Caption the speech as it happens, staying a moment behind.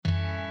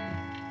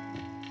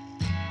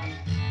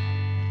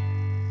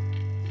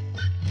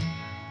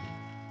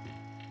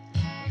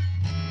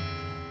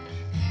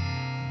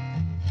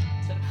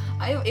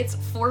It's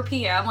 4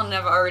 p.m. and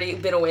I've already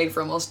been awake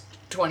for almost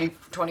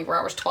 24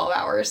 hours, 12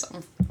 hours.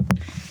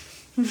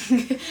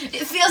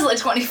 It feels like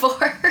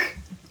 24.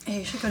 Hey,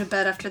 you should go to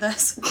bed after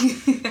this.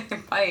 I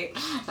might.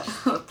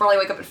 Probably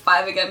wake up at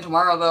 5 again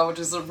tomorrow, though, which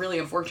is a really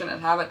unfortunate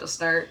habit to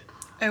start.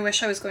 I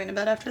wish I was going to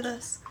bed after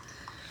this.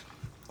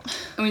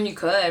 I mean, you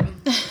could.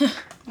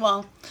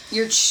 Well,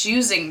 You're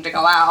choosing to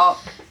go out.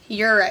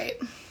 you're right.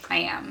 I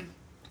am.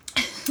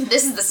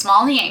 This is the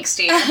Small and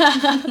Angsty.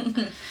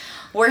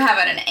 We're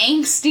having an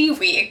angsty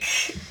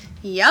week.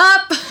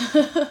 Yup.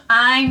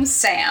 I'm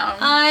Sam.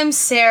 I'm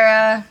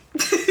Sarah.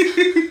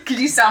 Could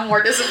you sound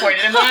more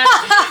disappointed in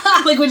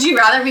that? Like, would you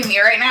rather be me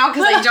right now?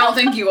 Because I don't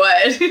think you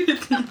would.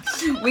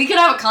 We could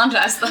have a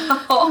contest,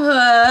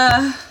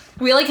 though.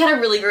 We, like, had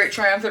a really great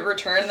triumphant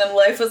return, and then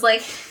life was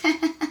like,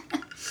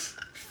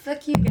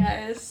 fuck you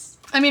guys.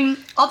 I mean,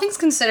 all things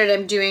considered,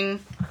 I'm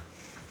doing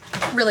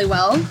really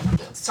well.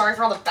 Sorry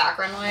for all the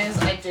background noise.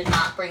 I did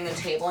not bring the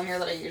table in here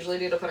that I usually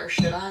do to put our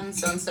shit on,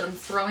 so instead I'm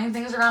throwing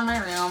things around my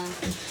room,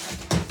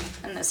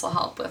 and this will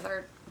help with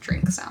our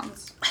drink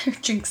sounds.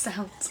 Drink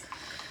sounds.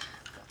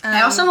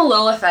 I also am a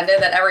little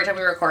offended that every time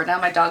we record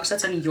now, my dog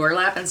sits in your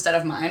lap instead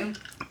of mine.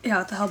 Yeah,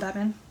 what the hell,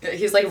 Batman?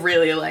 He's like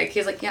really like,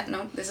 he's like, yeah,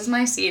 no, this is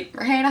my seat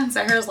right on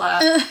Sarah's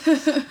lap.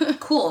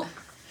 Cool.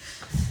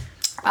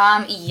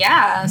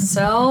 Yeah,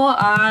 so,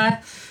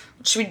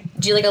 should we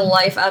do like a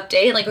life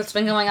update? Like what's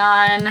been going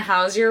on?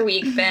 How's your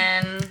week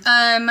been?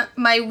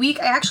 My week,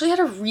 I actually had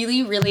a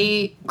really,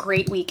 really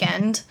great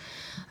weekend.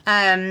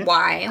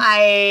 Why?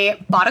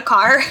 I bought a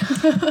car.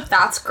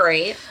 That's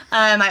great.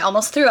 I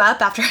almost threw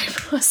up after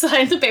I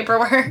signed the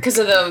paperwork. Because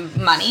of the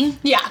money?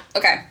 Yeah.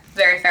 Okay,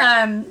 very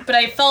fair. But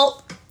I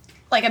felt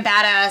like a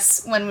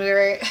badass when we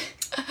were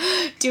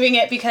doing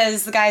it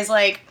because the guy's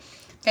like,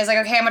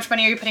 okay, how much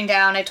money are you putting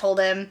down? I told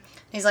him.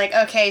 He's like,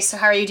 okay, so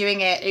how are you doing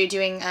it? Are you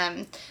doing,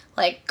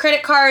 like,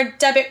 credit card,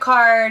 debit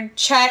card,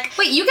 check?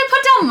 Wait, you can put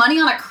down money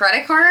on a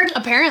credit card?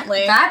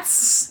 Apparently.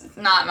 That's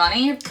not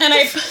money. And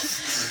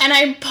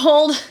I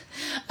pulled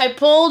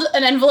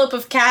an envelope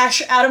of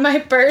cash out of my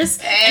purse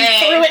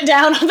and threw it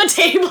down on the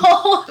table.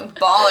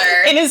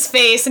 Baller. In his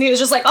face, and he was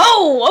just like,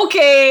 oh,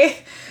 okay.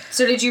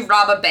 So did you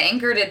rob a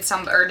bank, or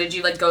did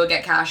you like go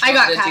get cash? I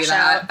got to cash do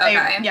that? out.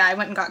 Okay. I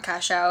went and got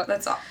cash out.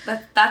 That's all.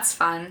 That's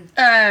fun.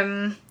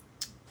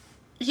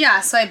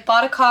 Yeah, so I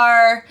bought a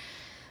car.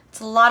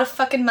 It's a lot of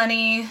fucking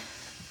money.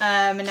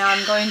 And now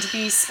I'm going to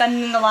be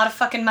spending a lot of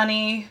fucking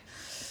money.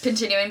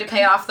 Continuing to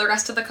pay off the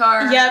rest of the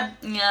car. Yep.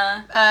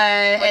 Yeah.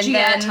 And you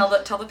then tell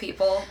the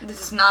people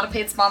this is not a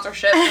paid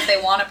sponsorship. If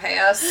they want to pay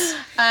us,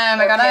 I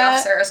we'll pay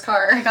off Sarah's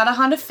car. I got a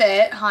Honda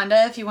Fit.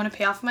 Honda, if you want to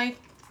pay off my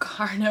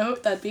car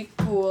note, that'd be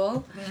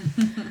cool.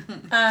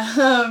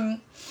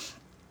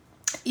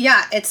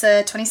 Yeah, it's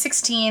a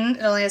 2016.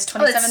 It only has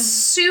 27. It's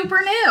super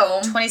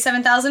new.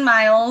 27,000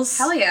 miles.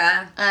 Hell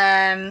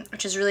yeah.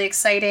 Which is really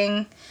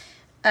exciting.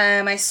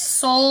 I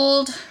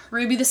sold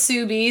Ruby the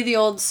Subi, the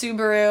old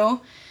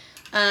Subaru.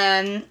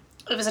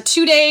 It was a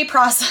 2-day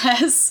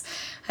process.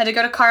 Had to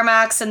go to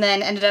CarMax and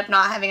then ended up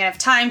not having enough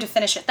time to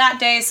finish it that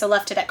day, so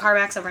left it at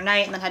CarMax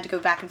overnight and then had to go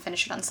back and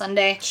finish it on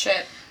Sunday.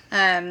 Shit.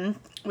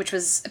 Which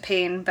was a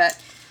pain, but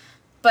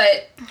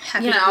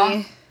happy you to know,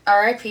 be.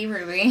 R.I.P.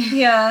 Ruby.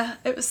 Yeah,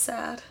 it was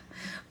sad.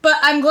 But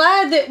I'm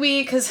glad that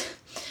because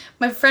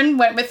my friend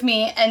went with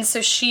me, and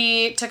so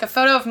she took a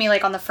photo of me,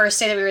 like, on the first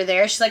day that we were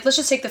there. She's like, let's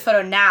just take the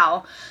photo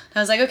now. And I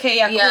was like, okay,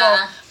 yeah,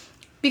 cool.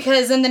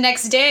 Because then the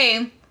next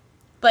day,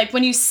 like,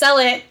 when you sell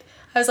it,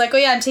 I was like, oh,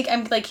 yeah,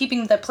 I'm like,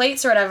 keeping the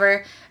plates or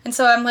whatever. And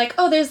so I'm like,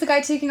 oh, there's the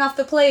guy taking off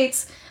the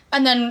plates.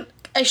 And then,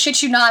 I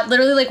shit you not,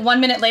 literally, like, 1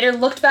 minute later,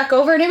 looked back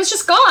over, and it was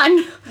just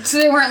gone. So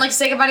they weren't like,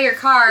 say goodbye to your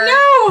car?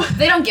 No!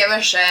 They don't give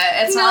a shit.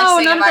 It's not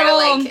like say goodbye to,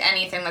 like,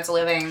 anything that's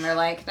living. They're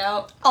like,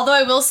 nope. Although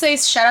I will say,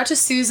 shout out to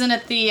Susan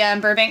at the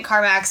Burbank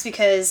CarMax,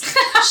 because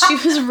she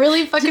was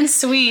really fucking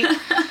sweet.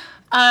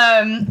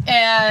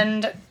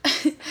 And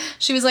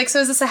she was like,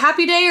 so is this a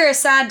happy day or a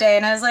sad day?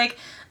 And I was like,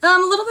 a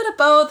little bit of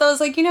both. I was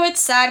like, it's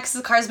sad because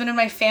the car's been in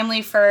my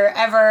family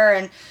forever,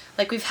 and,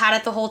 like, we've had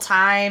it the whole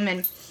time,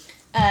 and,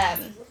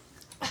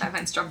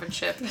 Batman's jumping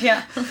ship.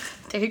 Yeah,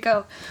 there you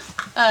go.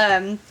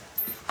 And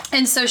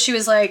so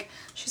she's like,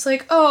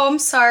 oh, I'm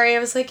sorry. I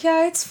was like,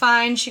 yeah, it's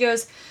fine. She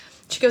goes,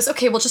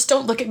 okay, well, just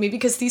don't look at me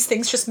because these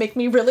things just make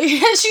me really,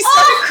 and she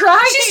started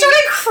crying. She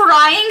started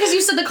crying because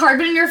you said the car had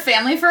been in your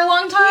family for a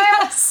long time?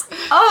 Yes.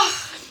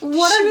 Oh, she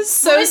was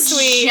so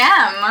sweet.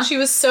 Gem. She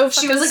was so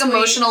fucking She was, like, sweet.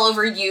 emotional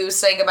over you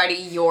saying goodbye to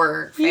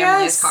your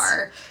family's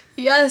car.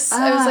 Yes.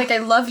 I was like, I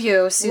love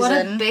you, Susan. What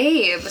a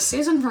babe.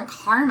 Susan from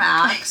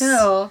CarMax. I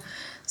know.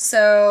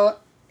 So,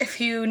 if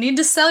you need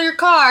to sell your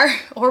car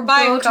or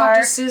buy a car, talk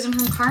to Susan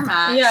from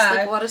CarMax. Yeah.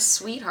 Like, what a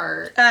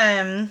sweetheart.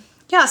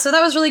 Yeah, so that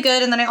was really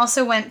good. And then I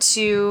also went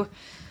to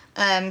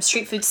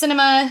Street Food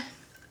Cinema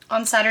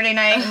on Saturday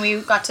night, and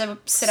we got to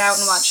sit out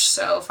and watch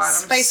Spice World.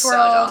 I'm so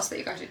jealous that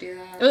you got to do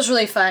that. It was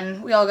really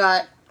fun. We all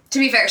got... To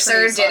be fair,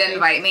 Sir did sloppy.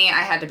 invite me.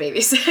 I had to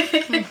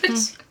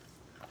babysit.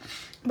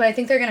 But I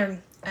think they're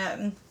going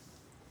to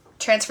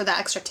transfer that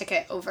extra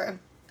ticket over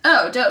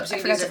Oh, dope. So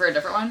you use it for a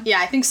different one? Yeah,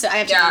 I think so. I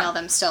have to email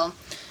them still.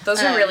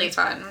 Those are really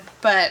fun.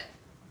 But,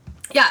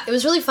 yeah, it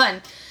was really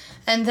fun.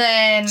 And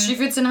then... Street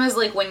Food Cinema is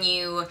like when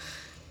you...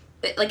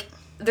 Like,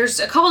 there's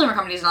a couple different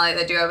companies in LA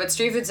that do it, but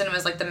Street Food Cinema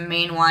is like the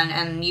main one,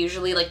 and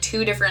usually like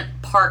 2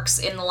 different parks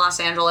in the Los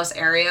Angeles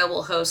area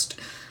will host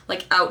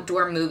like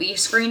outdoor movie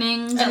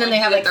screenings. And then they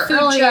have like food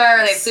trucks. They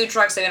have food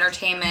trucks, they have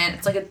entertainment.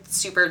 It's like a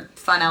super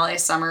fun LA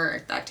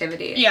summer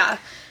activity. Yeah.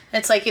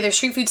 It's like either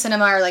Street Food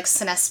Cinema or like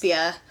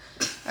Cinespia.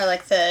 Or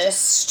like the...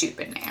 Just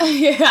stupid name.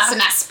 Yeah.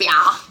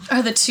 Cinespia.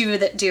 Are the 2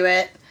 that do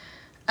it.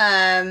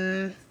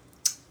 And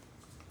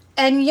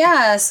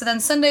yeah, so then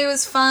Sunday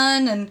was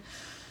fun and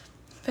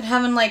been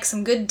having like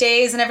some good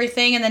days and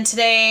everything. And then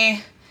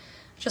today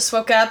just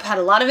woke up, had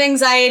a lot of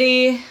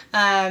anxiety,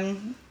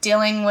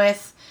 dealing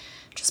with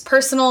just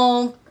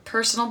personal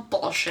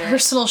bullshit.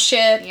 Personal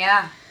shit.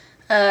 Yeah.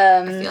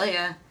 I feel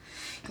ya.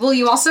 Well,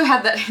 you also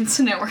had that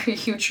incident where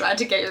you tried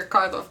to get a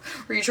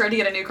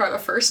new car the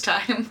first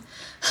time.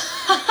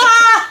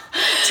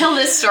 Tell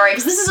this story,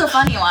 because this is a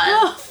funny one.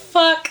 Oh,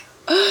 fuck.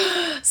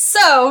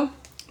 So,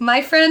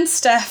 my friend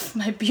Steph,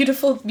 my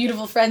beautiful,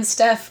 beautiful friend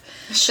Steph.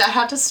 Shout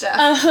out to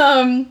Steph.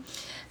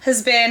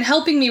 Has been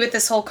helping me with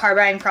this whole car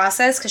buying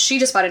process, because she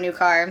just bought a new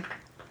car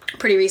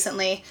pretty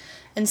recently.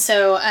 And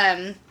so,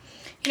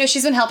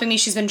 she's been helping me.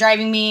 She's been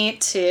driving me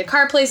to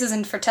car places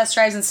and for test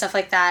drives and stuff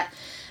like that.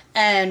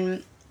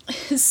 And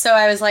so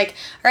I was like,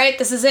 all right,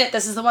 this is it.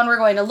 This is the one we're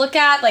going to look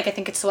at. Like, I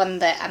think it's the one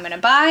that I'm going to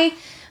buy.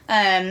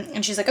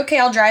 And she's like, okay,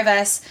 I'll drive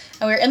us.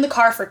 And we were in the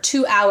car for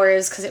 2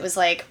 hours because it was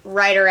like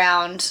right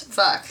around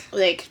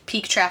like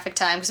peak traffic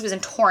time because it was in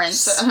Torrance.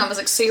 So, and I was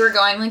like, so you were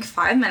going like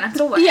 5 minutes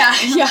away? Yeah.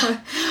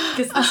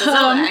 Because this is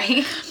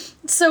LA.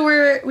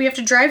 So we have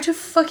to drive to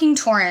fucking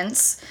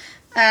Torrance.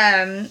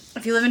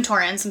 If you live in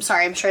Torrance, I'm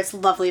sorry, I'm sure it's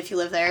lovely if you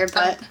live there,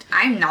 but...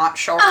 I'm not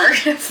sure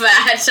if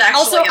that's actually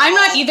Also, I'm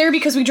not either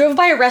because we drove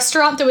by a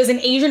restaurant that was an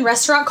Asian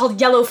restaurant called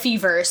Yellow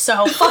Fever,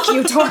 so fuck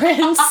you,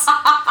 Torrance.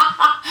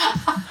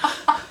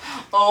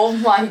 Oh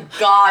my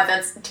god,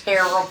 that's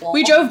terrible.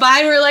 We drove by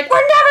and we were like, we're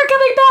never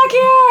coming back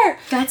here!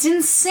 That's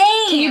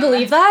insane! Can you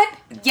believe that?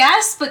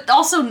 Yes, but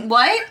also,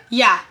 what?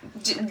 Yeah.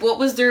 What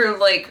was their,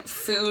 like,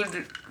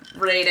 food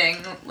rating?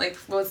 Like,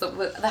 what was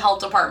the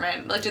health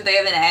department? Like, did they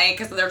have an A?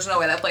 Because there's no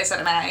way that place had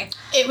an A.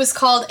 It was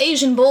called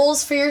Asian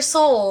Bowls for Your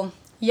Soul.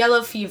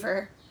 Yellow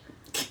Fever.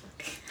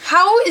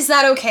 How is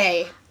that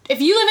okay? If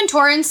you live in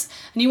Torrance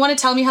and you want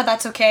to tell me how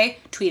that's okay,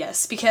 tweet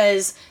us,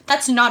 because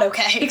that's not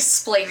okay.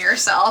 Explain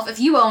yourself. If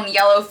you own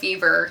Yellow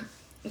Fever,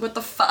 what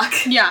the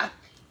fuck? Yeah.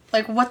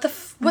 Like, what the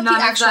None the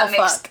actual of that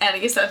fuck? makes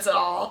any sense at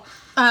all.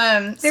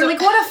 They're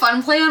like, what a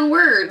fun play on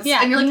words.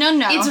 Yeah, and you're like,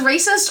 no. It's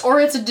racist or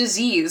it's a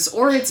disease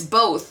or it's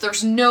both.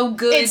 There's no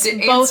good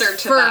answer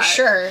to for that.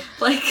 Sure.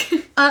 Like,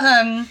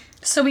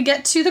 so we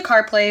get to the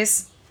car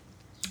place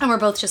and we're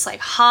both just like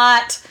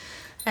hot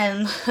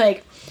and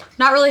like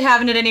not really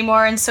having it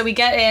anymore. And so we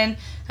get in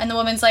and the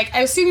woman's like,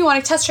 I assume you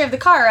want to test drive the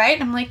car, right?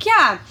 And I'm like,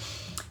 yeah.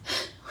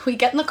 We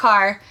get in the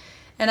car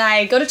and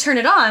I go to turn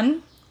it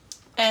on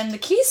and the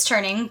key's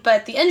turning,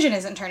 but the engine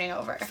isn't turning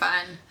over.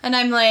 fun. And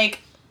I'm like,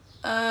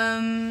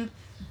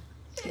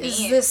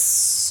 is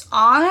this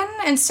on?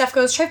 And Steph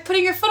goes, try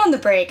putting your foot on the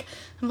brake.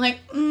 I'm like,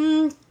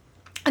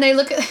 And I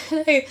look at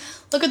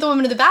the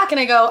woman in the back and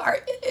I go,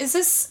 is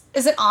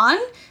it on?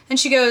 And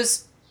she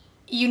goes,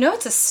 you know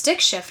it's a stick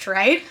shift,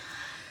 right?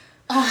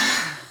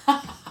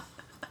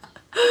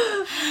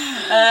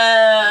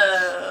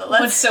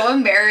 That's so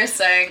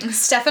embarrassing.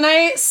 Steph and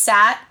I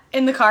sat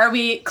in the car,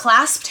 we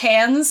clasped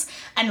hands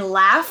and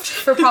laughed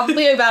for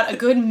probably about a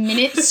good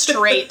minute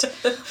straight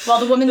while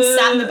the woman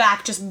sat in the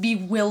back just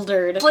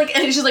bewildered. Like,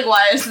 and she's like,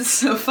 why is this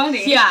so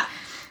funny? Yeah.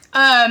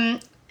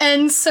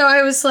 And so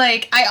I was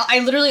like, I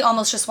literally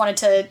almost just wanted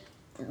to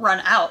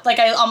run out. Like,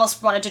 I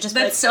almost wanted to just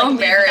That's so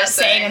embarrassing. Without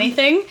saying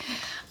anything.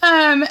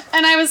 And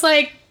I was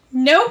like,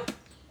 nope,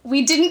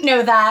 we didn't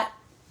know that,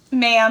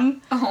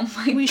 ma'am. Oh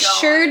my god. We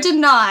sure did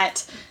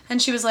not. And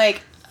she was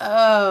like,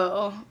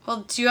 oh,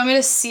 well, do you want me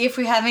to see if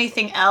we have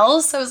anything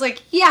else? I was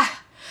like, yeah,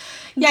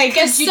 I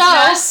guess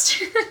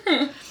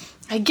so.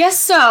 I guess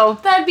so.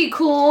 That'd be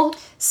cool.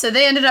 So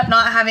they ended up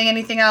not having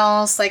anything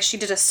else. Like, she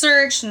did a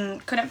search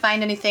and couldn't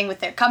find anything with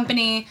their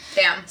company.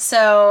 Damn.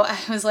 So I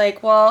was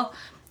like, well,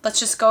 let's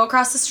just go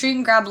across the street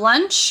and grab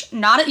lunch.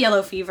 Not at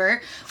Yellow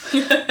Fever.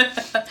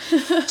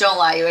 Don't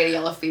lie, you ate a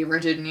Yellow Fever,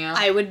 didn't you?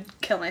 I would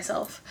kill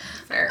myself.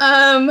 Fair.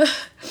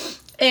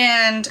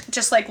 And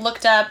just, like,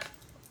 looked up,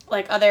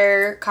 like,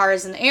 other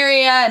cars in the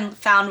area and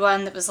found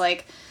one that was,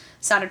 like,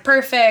 sounded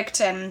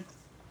perfect and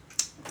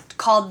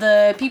called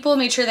the people,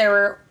 made sure they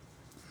were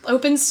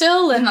open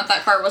still. And not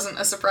that car wasn't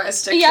a surprise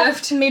stick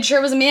shift. Yeah, made sure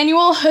it was a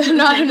manual,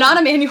 not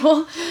a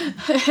manual.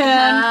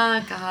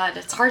 Oh, God.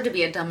 It's hard to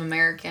be a dumb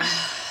American.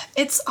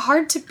 It's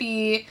hard to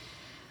be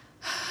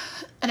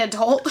an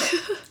adult.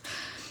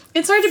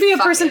 It's hard to be a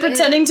person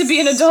pretending to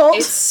be an adult.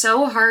 It's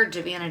so hard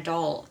to be an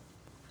adult.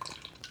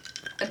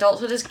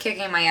 adulthood is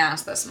kicking my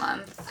ass this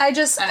month.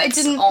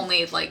 It's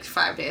only like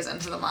 5 days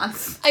into the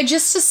month. I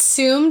just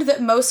assumed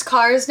that most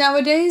cars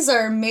nowadays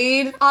are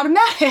made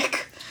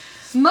automatic.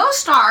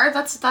 Most are.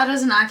 That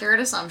is an accurate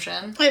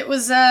assumption. It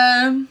was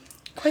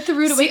quite the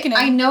rude awakening.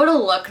 I know to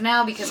look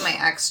now because my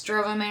ex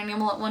drove a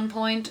manual at one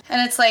point.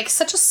 And it's like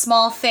such a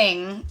small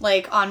thing,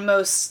 like on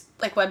most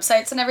like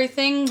websites and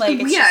everything. Like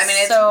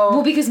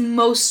it's because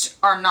most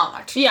are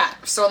not. Yeah.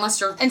 So unless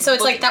you're and so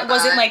it's like that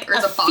wasn't like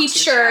a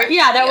feature. Check.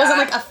 Yeah, that wasn't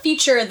like a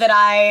feature that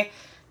I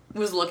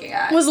was looking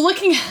at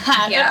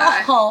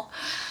at all.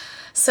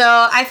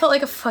 So I felt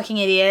like a fucking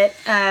idiot.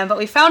 But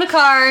we found a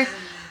car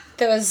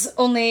that was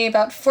only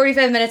about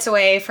 45 minutes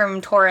away from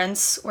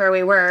Torrance, where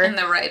we were. In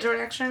the right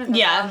direction?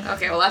 Yeah.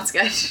 Okay, well that's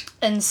good.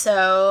 And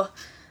so,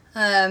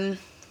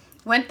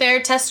 went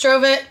there, test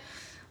drove it,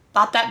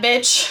 bought that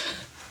bitch.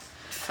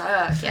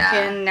 Fuck, yeah.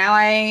 And now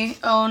I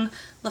own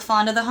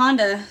LaFonda the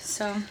Honda,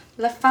 so.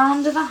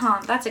 LaFonda the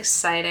Honda, that's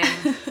exciting.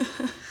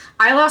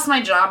 I lost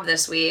my job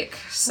this week,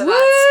 so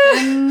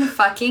that's been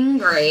fucking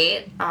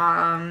great.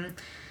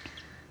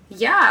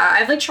 Yeah,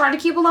 I've, like, tried to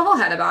keep a level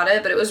head about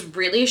it, but it was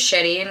really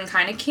shitty and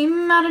kind of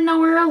came out of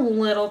nowhere a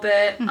little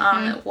bit.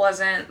 It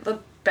wasn't the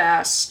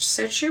best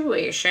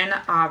situation,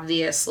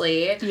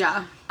 obviously.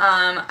 Yeah.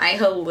 I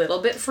a little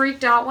bit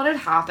freaked out when it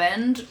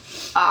happened,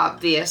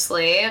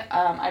 obviously.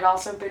 I'd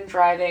also been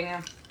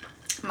driving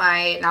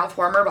my now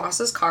former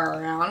boss's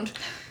car around,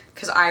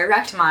 because I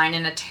wrecked mine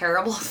in a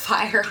terrible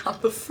fire on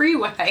the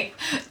freeway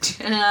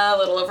a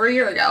little over a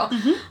year ago.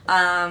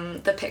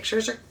 The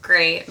pictures are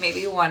great.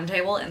 Maybe one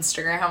day we'll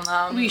Instagram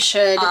them. We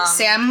should.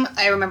 Sam,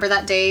 I remember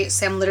that day,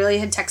 Sam literally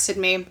had texted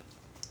me,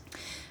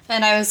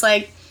 and I was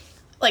like,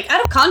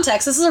 out of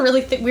context, this is a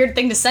really weird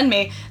thing to send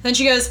me. And then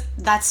she goes,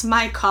 "That's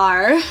my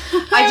car."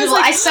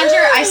 I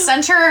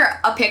sent her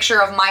a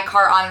picture of my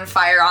car on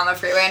fire on the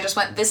freeway and just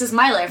went, "This is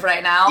my life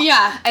right now."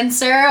 Yeah. And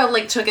Sarah,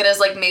 like, took it as,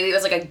 like, maybe it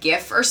was, like, a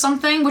GIF or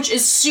something, which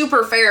is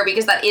super fair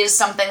because that is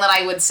something that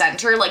I would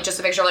send her, like, just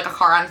a picture of, like, a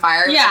car on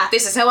fire. Yeah. Like,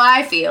 this is how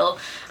I feel.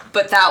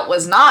 But that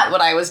was not what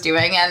I was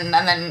doing. And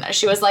then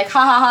she was like, "Ha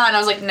ha ha." And I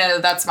was like, "No,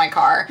 that's my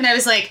car." And I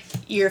was like,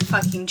 "You're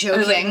fucking joking." I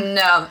was like,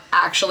 "No,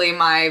 actually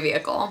my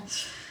vehicle."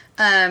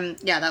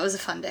 Yeah, that was a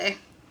fun day.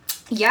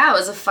 Yeah, it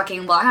was a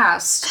fucking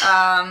blast.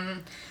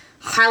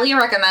 Highly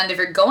recommend if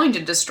you're going to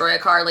destroy a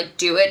car, like,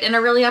 do it in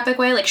a really epic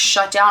way. Like,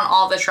 shut down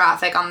all the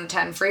traffic on the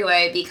 10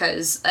 freeway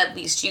because at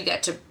least you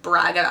get to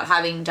brag about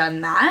having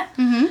done that.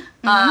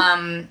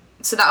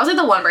 So that was, like,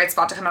 the one bright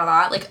spot to come out of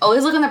that. Like,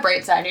 always look on the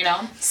bright side, you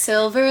know?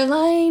 Silver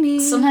lining.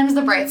 Sometimes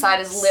the bright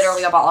side is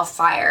literally a ball of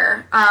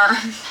fire.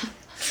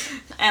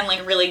 And,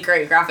 like, really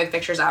great graphic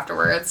pictures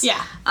afterwards.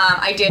 Yeah.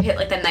 I did hit,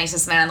 like, the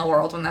nicest man in the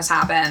world when this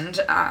happened.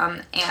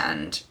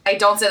 And I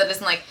don't say that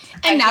isn't, like...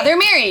 And now they're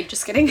married.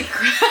 Just kidding.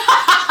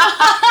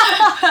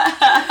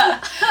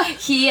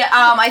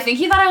 I think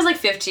he thought I was, like,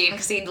 15,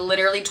 because he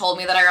literally told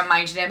me that I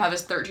reminded him of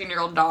his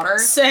 13-year-old daughter.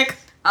 Sick.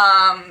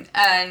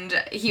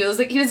 And he was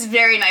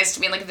very nice to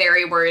me and, like,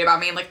 very worried about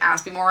me and, like,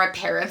 asked me where my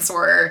parents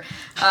were.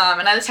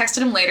 And I texted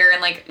him later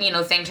and, like, you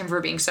know, thanked him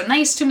for being so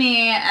nice to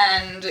me,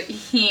 and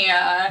he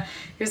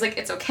was like,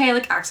 "It's okay,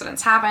 like,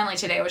 accidents happen, like,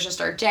 today was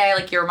just our day,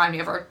 like, you remind me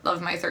of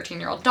my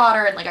 13-year-old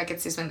daughter, and, like, I could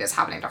see something that's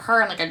happening to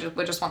her, and, like, I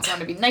would just want someone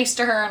to be nice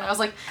to her." And I was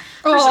like,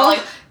 first of all, like,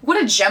 what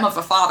a gem of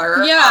a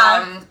father.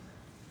 Yeah.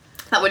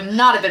 That would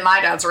not have been my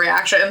dad's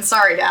reaction.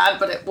 Sorry, Dad,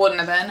 but it wouldn't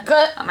have been.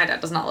 My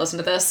dad does not listen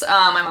to this.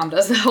 My mom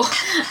does, though.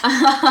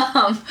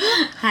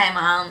 Hi,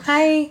 Mom.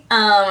 Hi.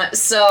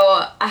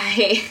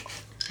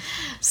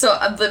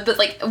 But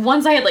like,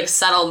 once I had, like,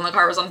 settled and the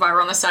car was on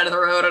fire on the side of the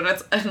road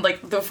and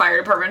like, the fire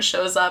department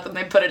shows up and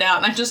they put it out,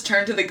 and I just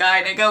turned to the guy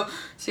and I go,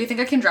 "So you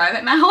think I can drive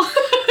it now?"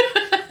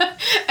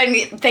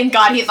 And thank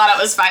God he thought it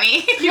was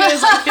funny. He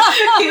was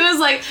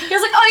like,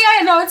 "Oh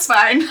yeah, no, it's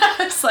fine." I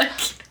was like,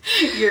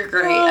 "You're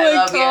great. I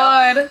love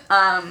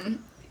you."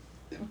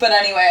 But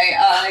anyway,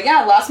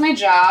 yeah, lost my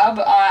job.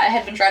 I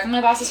had been driving my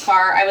boss's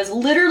car. I was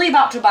literally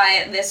about to buy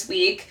it this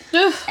week.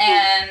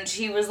 And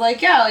he was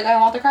like, "Yeah, like, I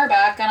want the car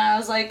back." And I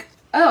was like,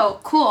 "Oh,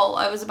 cool.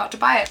 I was about to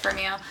buy it from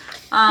you."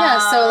 Yeah,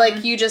 so,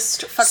 like, you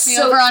just fucked me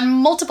over on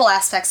multiple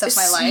aspects of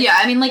my life. Yeah,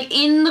 I mean, like,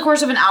 in the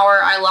course of an hour,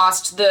 I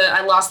lost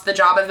the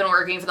job I've been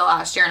working for the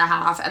last year and a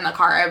half and the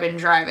car I've been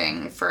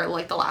driving for,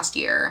 like, the last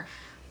year.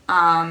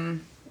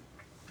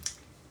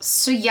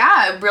 So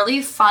yeah,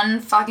 really fun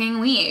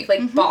fucking week.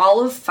 Like,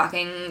 ball of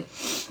fucking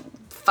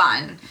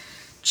fun.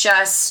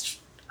 Just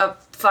a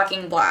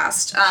fucking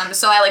blast.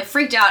 So I, like,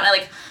 freaked out and I,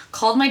 like,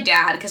 called my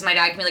dad, because my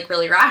dad can be, like,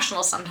 really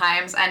rational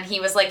sometimes, and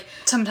he was like...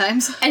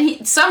 Sometimes.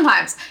 And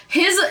sometimes.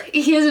 His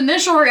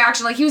initial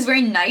reaction, like, he was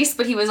very nice,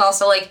 but he was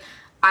also, like,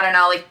 I don't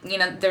know, like, you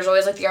know, there's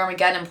always, like, the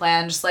Armageddon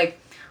plan, just, like,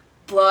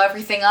 blow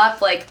everything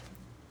up, like,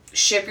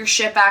 ship your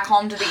shit back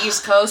home to the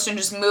East Coast and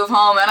just move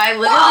home, and I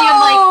literally am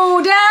like...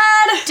 Oh,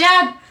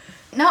 Dad,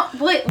 no,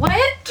 wait,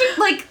 what?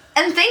 Like,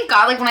 and thank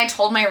God, like, when I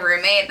told my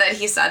roommate that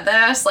he said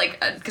this, like,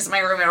 because my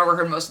roommate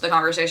overheard most of the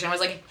conversation,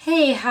 was like,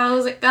 "Hey,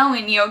 how's it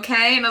going? You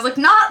okay?" And I was like,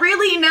 "Not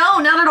really, no,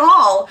 not at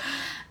all."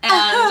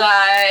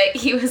 And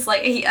he was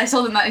like, I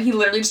told him that, and he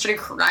literally just started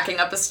cracking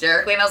up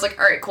hysterically, and I was like,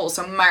 alright, cool.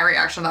 So my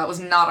reaction to that was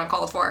not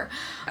uncalled for.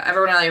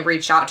 Everyone I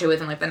reached out to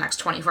within like the next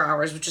 24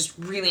 hours, which is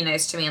really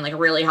nice to me, and like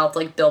really helped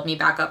like build me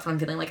back up from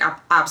feeling like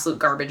absolute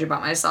garbage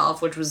about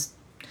myself, which was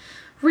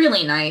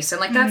really nice.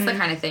 And like that's the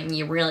kind of thing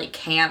you really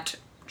can't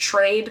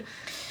trade.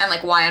 And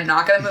like why I'm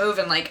not gonna move,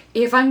 and like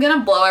if I'm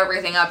gonna blow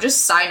everything up,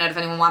 just side note if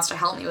anyone wants to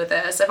help me with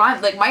this. If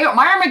I'm like my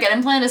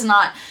Armageddon plan is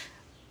not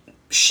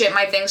ship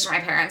my things to my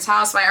parents'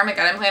 house. My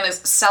Armageddon plan is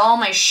sell all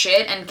my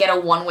shit and get a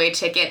one-way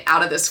ticket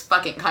out of this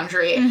fucking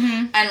country,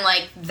 and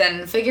like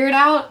then figure it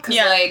out. Cause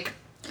like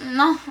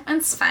no,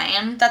 it's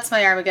fine. That's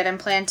my Armageddon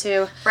plan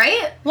too.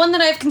 Right? One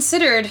that I've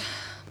considered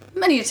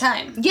many a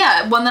time.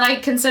 Yeah, one that I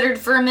considered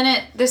for a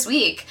minute this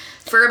week.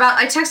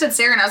 I texted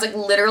Sarah and I was like,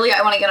 literally,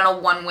 I want to get on a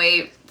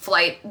one-way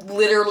flight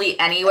literally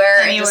anywhere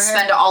and just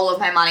spend all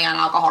of my money on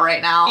alcohol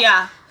right now.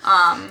 Yeah.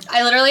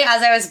 I literally,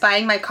 as I was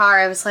buying my car,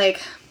 I was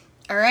like,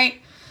 all right.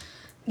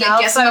 Yeah,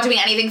 I guess I'm not doing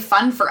anything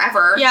fun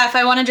forever. Yeah, if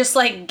I want to just,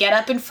 like, get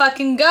up and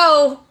fucking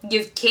go.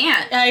 You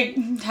can't. I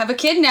have a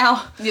kid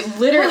now.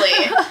 Literally.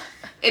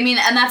 I mean,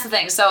 and that's the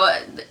thing. So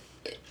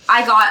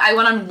I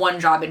went on one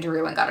job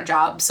interview and got a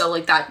job. So,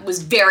 like, that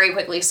was very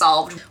quickly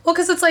solved. Well,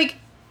 because it's, like,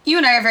 you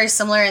and I are very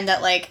similar in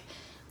that, like,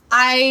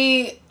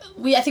 I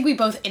think we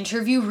both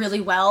interview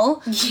really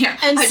well. Yeah,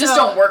 and I just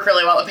don't work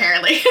really well,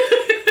 apparently.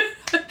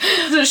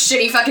 It's a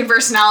shitty fucking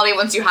personality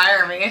once you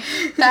hire me.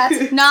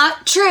 That's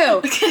not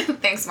true.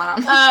 Thanks,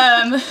 Mom.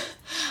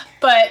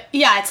 But,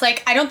 yeah, it's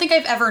like, I don't think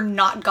I've ever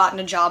not gotten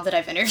a job that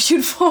I've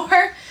interviewed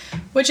for,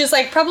 which is,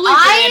 like, probably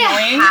really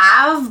annoying.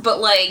 I have, but,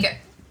 like,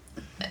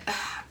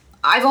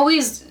 I've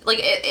always, like,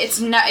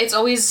 it's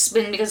always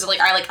been because,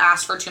 like, I, like,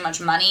 asked for too much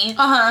money.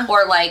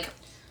 Or, like,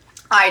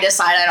 I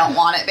decide I don't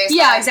want it based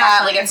on exactly.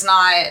 that. Like,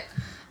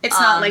 it's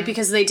not like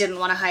because they didn't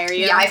want to hire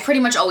you. Yeah, I've pretty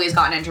much always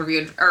gotten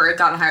interviewed or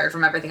gotten hired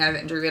from everything I've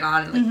interviewed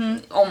on.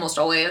 Like, almost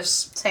always.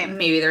 Same.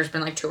 Maybe there's been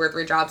like 2 or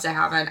 3 jobs I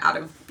haven't out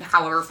of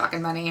however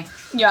fucking many.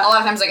 Yeah. A lot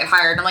of times I get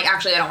hired and I'm like,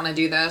 actually I don't want to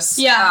do this.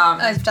 Yeah,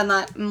 I've done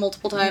that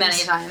multiple times.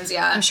 Many times,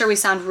 yeah. I'm sure we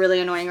sound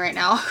really annoying right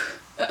now.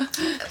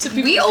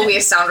 We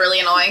always sound really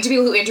annoying to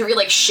people who interview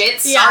like shit.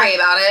 Sorry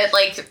about it.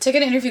 Like, take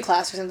an interview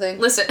class or something.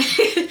 Listen,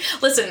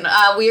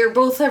 we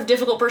both have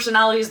difficult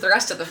personalities the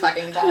rest of the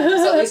fucking time.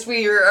 So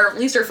at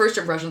least our first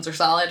impressions are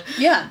solid.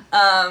 Yeah.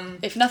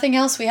 If nothing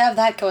else, we have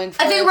that going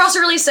for us. I think we're also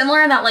really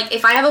similar in that, like,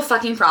 if I have a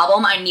fucking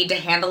problem, I need to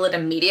handle it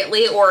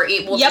immediately, or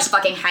it will just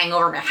fucking hang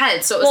over my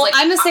head. So it was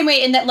I'm the same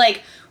way in that,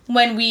 like,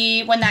 when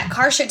that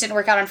car shit didn't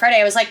work out on Friday,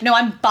 I was like, no,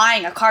 I'm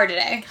buying a car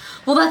today.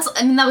 Well, that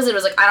was it. It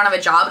was like, I don't have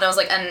a job, and I was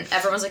like, and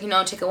everyone was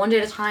like, take it one day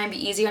at a time, be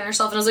easy on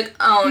yourself, and I was like,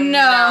 oh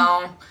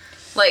no.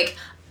 Like,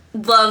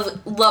 love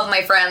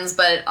my friends,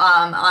 but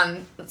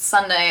on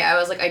Sunday, I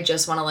was like, I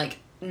just want to, like,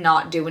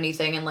 not do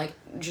anything and, like,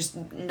 just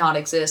not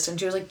exist. And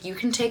she was like, you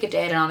can take a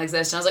day to not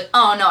exist. And I was like,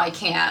 oh no, I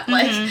can't.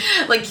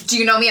 Like, do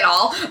you know me at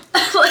all?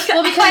 Like,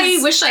 well, because I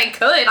wish I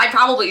could. I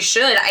probably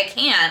should. I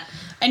can't.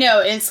 I know.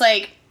 It's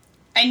like,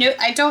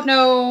 I don't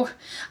know.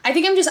 I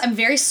think I'm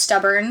very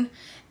stubborn.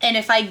 And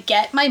if I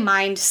get my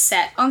mind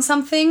set on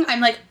something,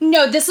 I'm like,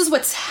 no, this is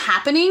what's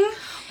happening.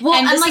 Well,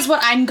 and this is what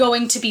I'm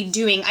going to be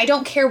doing. I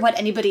don't care what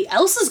anybody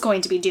else is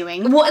going to be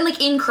doing. Well, and, like,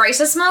 in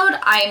crisis mode,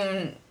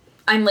 I'm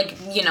like,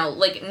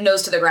 like,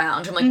 nose to the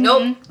ground. I'm like,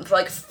 nope,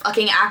 like,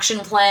 fucking action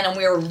plan, and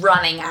we're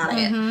running at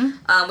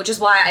it. Which is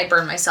why I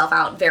burn myself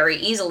out very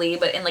easily.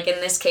 But in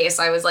this case,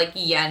 I was like,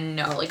 yeah,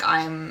 no, like,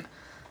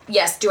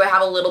 yes, do I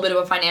have a little bit of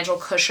a financial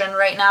cushion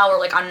right now, or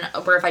like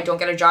where if I don't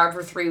get a job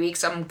for 3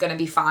 weeks, I'm gonna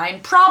be fine?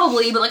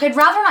 Probably, but like I'd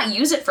rather not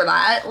use it for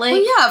that. Like,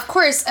 well, yeah, of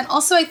course, and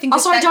also I think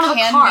I don't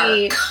have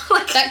a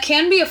car. That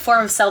can be a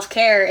form of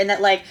self-care, in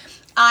that, like,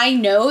 I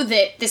know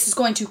that this is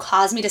going to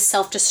cause me to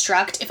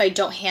self-destruct if I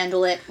don't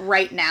handle it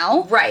right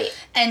now. Right.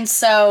 And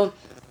so,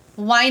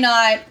 why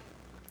not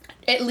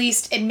at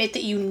least admit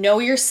that you know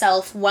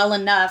yourself well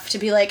enough to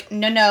be like,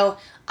 no,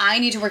 I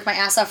need to work my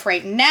ass off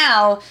right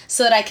now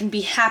so that I can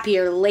be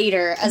happier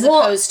later, as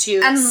opposed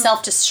to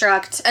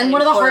self-destruct. And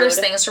one of the hardest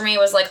things for me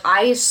was, like,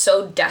 I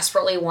so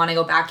desperately want to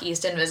go back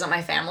east and visit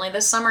my family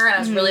this summer, and I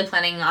was really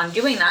planning on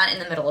doing that in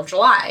the middle of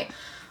July.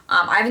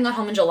 I haven't gone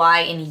home in July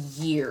in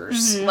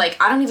years. Like,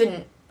 I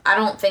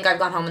don't think I've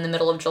gone home in the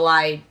middle of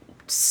July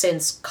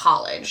since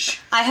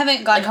college. I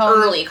haven't gone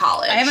home. Early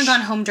college. I haven't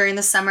gone home during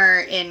the summer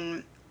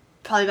in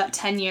probably about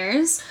 10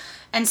 years.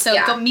 And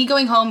so me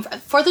going home,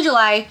 4th of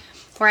July,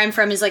 where I'm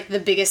from, is like the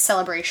biggest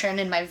celebration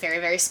in my very,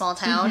 very small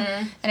town.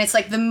 And it's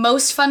like the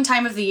most fun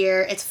time of the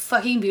year. It's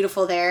fucking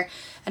beautiful there.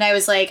 And I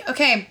was like,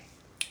 okay,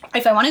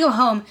 if I want to go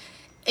home,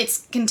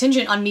 it's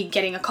contingent on me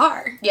getting a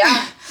car.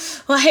 Yeah.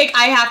 Like,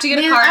 I have to get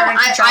a car and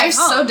drive home. I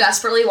so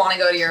desperately want to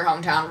go to your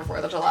hometown for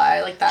 4th of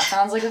July. Like, that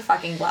sounds like a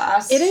fucking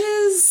blast. It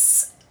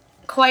is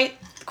quite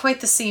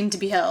the scene to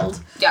be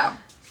held. Yeah.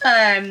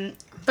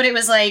 But it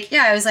was like,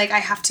 I was like, I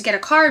have to get a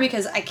car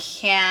because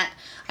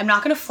I'm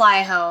not going to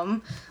fly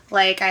home.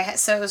 Like,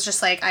 so it was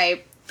just like,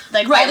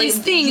 like all these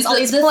things, all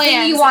these plans. The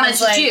thing you wanted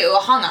to do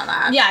hung on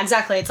that. Yeah,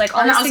 exactly. It's like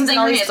all these things and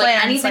all these plans.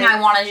 Like anything I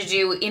wanted to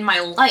do in my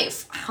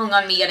life hung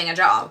on me getting a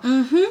job.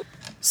 Mm-hmm.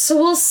 So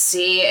we'll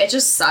see. It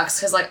just sucks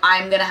because, like,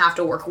 I'm gonna have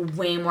to work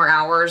way more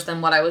hours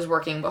than what I was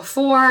working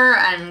before,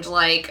 and,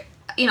 like,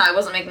 you know, I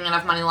wasn't making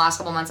enough money the last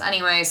couple months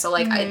anyway, so,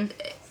 like,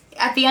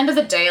 at the end of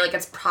the day, like,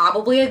 it's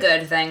probably a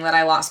good thing that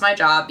I lost my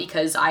job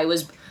because I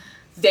was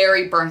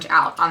very burnt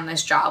out on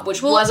this job,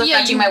 which was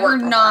affecting my work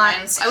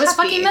performance. I was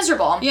fucking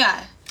miserable.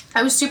 Yeah.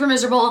 I was super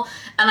miserable,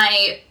 and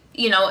I,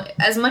 you know,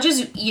 as much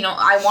as, you know,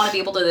 I want to be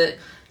able to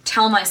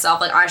tell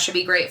myself, like, I should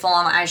be grateful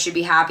and I should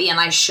be happy and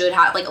I should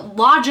have, like,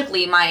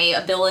 logically my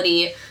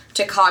ability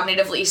to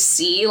cognitively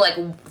see,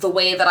 like, the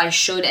way that I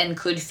should and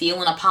could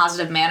feel in a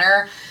positive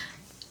manner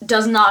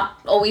does not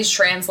always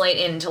translate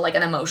into, like,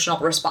 an emotional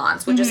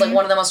response, which is, like,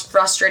 one of the most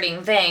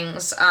frustrating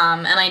things,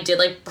 and I did,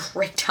 like,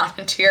 break down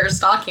in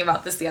tears talking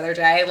about this the other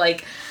day,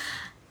 like,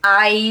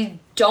 I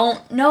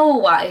don't know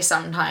why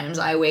sometimes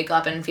I wake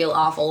up and feel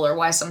awful, or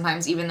why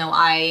sometimes, even though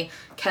I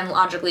can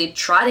logically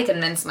try to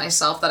convince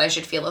myself that I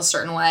should feel a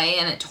certain way,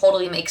 and it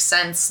totally makes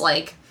sense,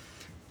 like,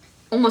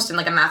 almost in,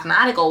 like, a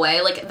mathematical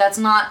way, like, that's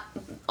not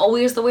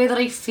always the way that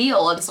I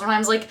feel, and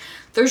sometimes, like,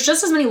 there's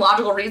just as many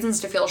logical reasons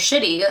to feel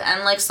shitty,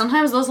 and, like,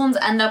 sometimes those ones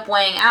end up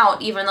weighing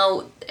out, even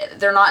though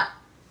they're not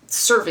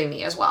serving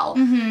me as well.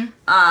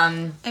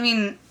 I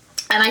mean...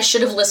 And I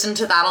should have listened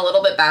to that a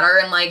little bit better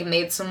and, like,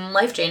 made some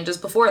life changes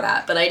before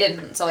that, but I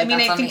didn't, so, like, I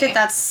mean, I think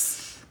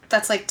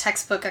that's like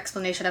textbook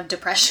explanation of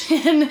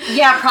depression.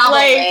 Yeah,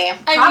 probably.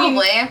 Like,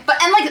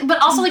 probably. But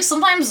also, like,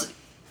 sometimes,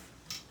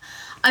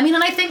 I mean,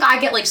 and I think I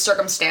get, like,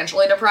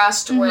 circumstantially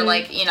depressed, where,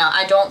 like, you know,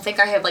 I don't think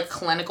I have, like,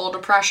 clinical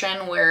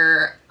depression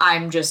where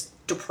I'm just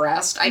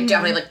depressed. I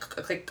definitely,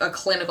 like, a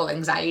clinical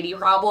anxiety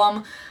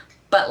problem,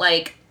 but,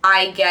 like,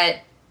 I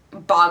get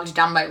bogged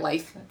down by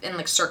life and,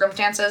 like,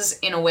 circumstances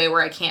in a way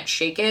where I can't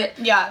shake it.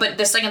 Yeah. But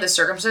the second the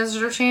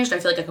circumstances have changed, I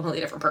feel like a completely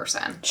different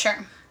person. Sure.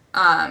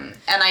 And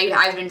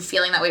I've been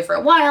feeling that way for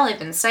a while. I've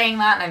been saying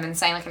that, and I've been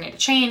saying, like, I need to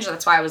change.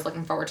 That's why I was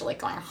looking forward to, like,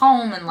 going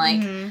home and,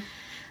 like,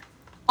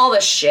 all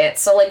this shit.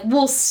 So, like,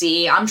 we'll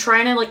see. I'm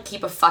trying to, like,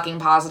 keep a fucking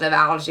positive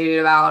attitude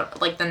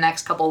about, like, the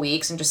next couple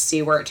weeks and just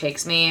see where it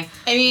takes me.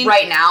 I mean...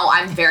 Right now,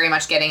 I'm very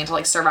much getting into,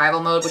 like, survival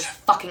mode, which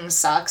fucking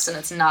sucks, and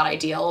it's not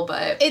ideal,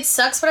 but... It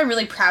sucks, but I'm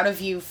really proud of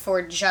you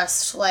for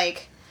just,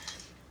 like,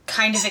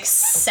 kind of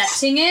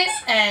accepting it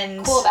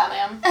and... Cool down,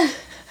 man.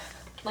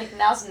 Like,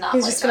 now's not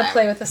He's just gonna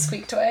play with the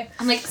squeak toy.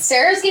 I'm like,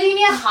 Sarah's giving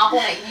me a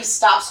compliment. Can you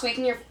stop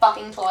squeaking your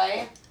fucking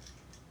toy?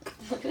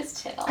 Look at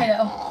his tail. I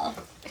know.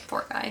 Aww,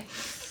 poor guy.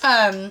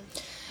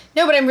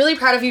 No, but I'm really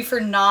proud of you for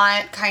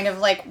not kind of,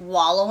 like,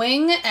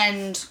 wallowing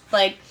and,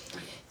 like,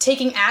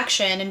 taking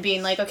action and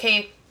being like,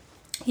 okay,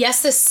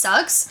 yes, this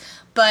sucks,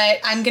 but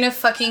I'm gonna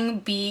fucking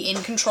be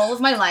in control of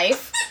my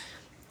life.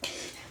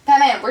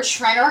 Batman, we're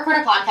trying to record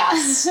a podcast.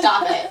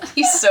 Stop it.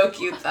 He's so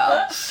cute,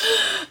 though.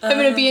 I'm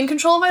gonna be in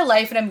control of my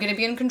life, and I'm gonna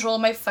be in control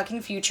of my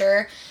fucking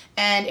future.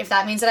 And if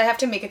that means that I have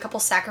to make a couple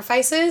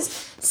sacrifices,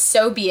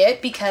 so be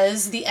it,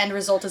 because the end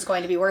result is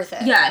going to be worth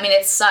it. Yeah, I mean,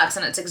 it sucks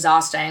and it's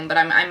exhausting, but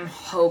I'm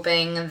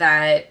hoping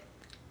that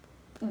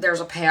there's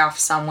a payoff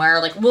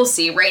somewhere. Like, we'll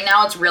see. Right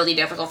now, it's really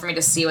difficult for me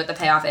to see what the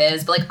payoff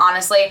is, but, like,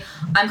 honestly,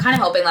 I'm kind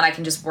of hoping that I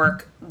can just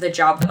work the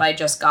job that I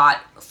just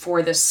got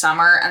for this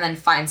summer and then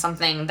find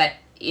something that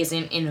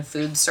isn't in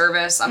food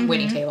service. I'm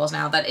waiting tables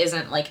now. That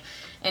isn't, like,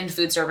 in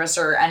food service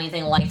or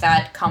anything like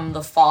that come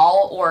the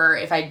fall, or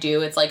if I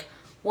do, it's, like,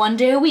 1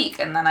 day a week,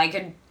 and then I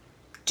could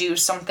do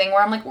something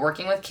where I'm, like,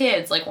 working with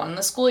kids, like, when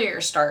the school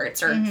year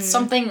starts, or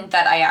something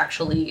that I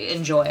actually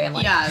enjoy and,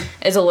 like,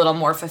 is a little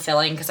more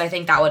fulfilling, because I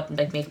think that would,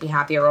 like, make me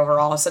happier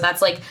overall. So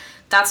that's, like,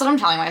 that's what I'm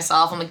telling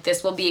myself. I'm like,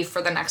 this will be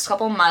for the next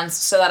couple months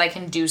so that I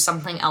can do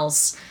something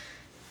else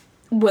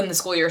when the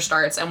school year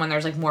starts and when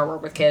there's, like, more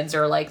work with kids,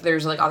 or, like,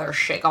 there's, like, other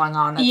shit going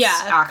on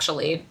that's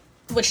actually...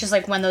 Which is,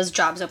 like, when those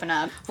jobs open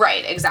up.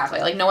 Right, exactly.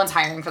 Like, no one's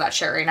hiring for that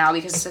shit right now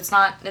because it's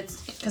not,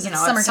 it's, you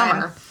know, it's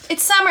summer.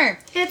 It's summer.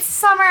 It's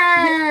summer.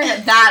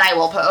 That I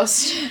will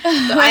post.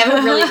 I have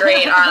a really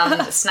great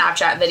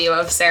Snapchat video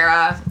of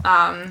Sarah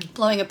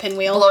blowing a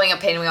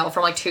pinwheel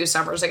from, like, 2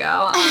 summers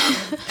ago.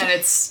 And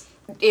it's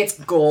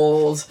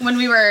gold. When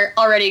we were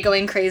already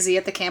going crazy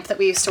at the camp that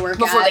we used to work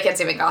Before at. the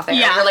kids even got there.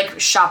 Yeah. We were, like,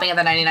 shopping at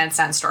the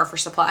 99-cent store for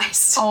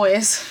supplies.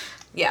 Always.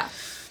 Yeah.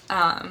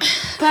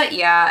 But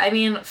yeah, I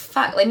mean,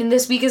 fuck. I mean,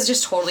 this week has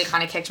just totally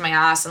kind of kicked my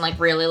ass, and, like,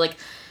 really, like,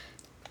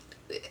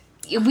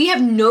 we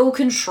have no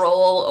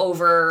control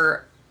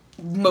over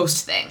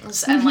most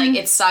things, and, like,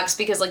 it sucks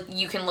because, like,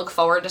 you can look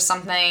forward to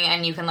something,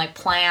 and you can, like,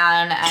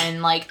 plan,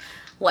 and, like,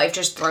 life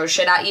just throws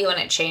shit at you, and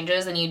it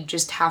changes, and you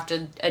just have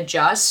to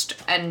adjust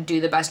and do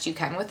the best you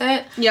can with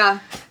it. Yeah.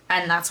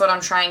 And that's what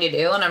I'm trying to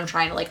do, and I'm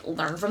trying to, like,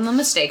 learn from the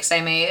mistakes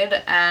I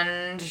made,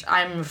 and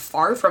I'm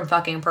far from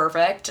fucking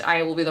perfect.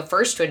 I will be the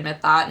first to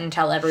admit that and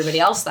tell everybody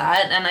else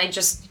that, and I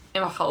just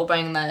am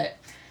hoping that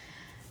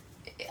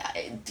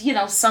you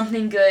know,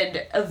 something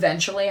good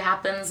eventually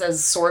happens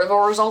as sort of a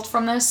result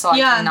from this, so I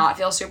cannot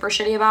feel super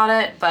shitty about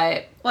it,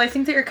 but... Well, I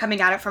think that you're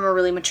coming at it from a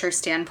really mature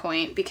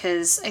standpoint,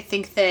 because I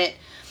think that,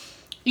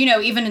 you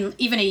know, even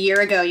a year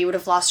ago, you would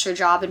have lost your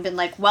job and been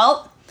like,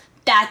 well,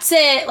 that's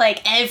it.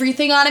 Like,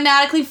 everything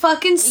automatically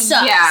fucking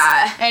sucks.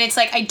 Yeah. And it's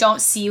like, I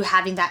don't see you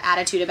having that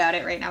attitude about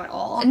it right now at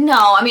all.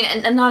 No, I mean,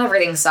 and not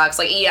everything sucks.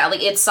 Like, yeah,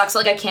 like, it sucks that,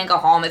 like, I can't go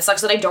home. It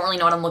sucks that I don't really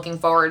know what I'm looking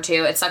forward to.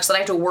 It sucks that I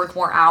have to work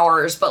more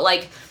hours, but,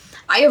 like...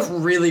 I have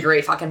really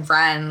great fucking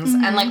friends,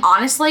 and, like,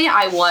 honestly,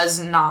 I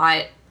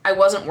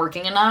wasn't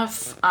working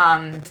enough,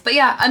 but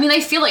yeah, I mean, I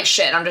feel like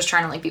shit, I'm just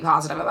trying to, like, be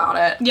positive about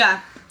it.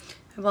 Yeah.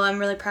 Well, I'm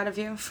really proud of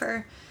you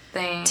for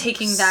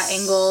taking that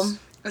angle,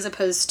 as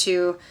opposed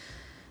to,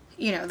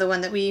 you know, the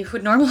one that we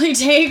would normally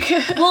take.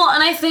 Well,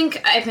 and I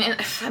think,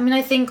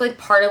 like,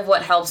 part of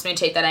what helps me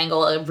take that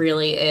angle, it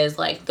really is,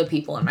 like, the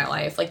people in my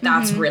life, like,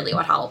 that's really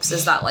what helps,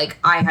 is that, like,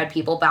 I had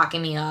people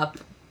backing me up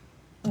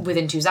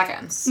within 2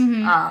 seconds,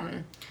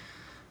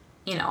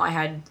 you know, I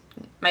had,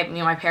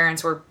 my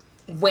parents were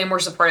way more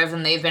supportive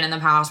than they've been in the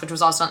past, which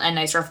was also a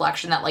nice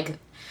reflection that, like,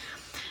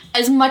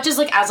 as much as,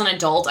 like, as an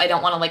adult, I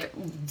don't want to, like,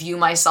 view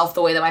myself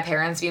the way that my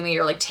parents view me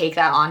or, like, take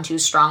that on too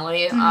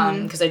strongly,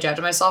 because I judge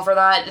myself for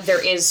that.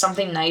 There is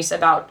something nice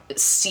about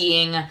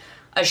seeing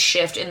a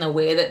shift in the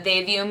way that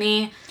they view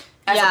me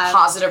as a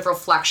positive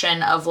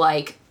reflection of,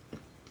 like,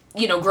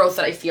 you know, growth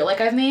that I feel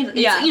like I've made.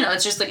 It's, you know,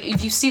 it's just, like,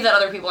 if you see that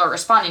other people are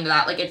responding to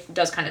that, like, it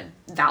does kind of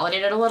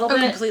validate it a little bit.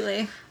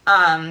 Completely.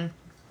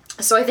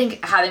 So I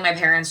think having my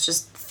parents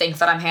just think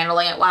that I'm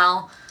handling it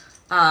well,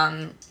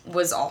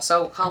 was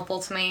also helpful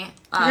to me.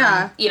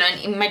 You know,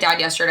 and my dad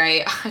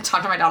yesterday, I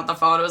talked to my dad on the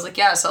phone, I was like,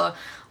 yeah, so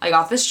I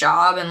got this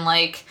job, and,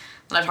 like,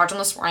 and I talked to him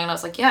this morning, and I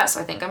was like, yes,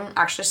 I think I'm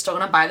actually still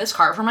gonna buy this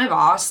car for my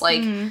boss,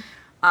 like,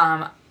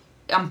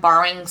 I'm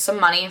borrowing some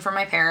money from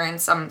my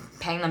parents, I'm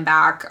paying them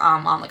back,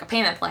 on, like, a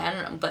payment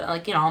plan, but,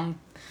 like, you know,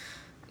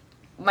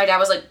 my dad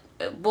was like,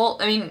 well,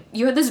 I mean,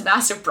 you had this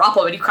massive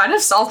problem, and you kind of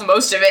solved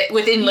most of it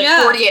within, like,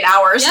 48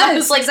 hours. Yes, I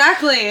was like,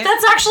 exactly.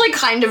 That's actually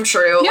kind of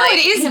true. No, like,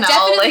 it is, you know,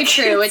 definitely, like,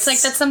 true. It's, like,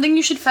 that's something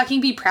you should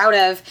fucking be proud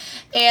of.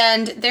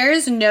 And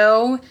there's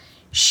no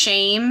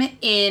shame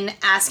in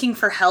asking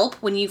for help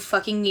when you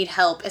fucking need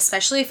help,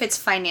 especially if it's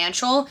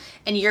financial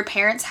and your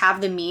parents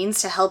have the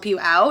means to help you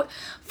out.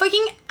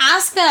 Fucking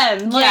ask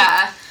them.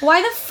 Like,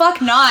 why the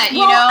fuck not, you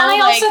know? And I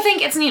also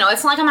think it's, you know,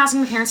 it's not like I'm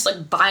asking my parents to,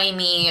 like, buy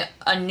me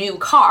a new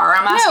car.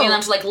 I'm asking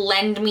them to, like,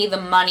 lend me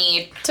the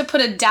money. To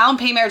put a down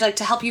payment or, like,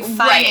 to help you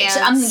finance.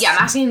 Right. I'm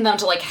asking them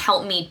to, like,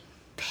 help me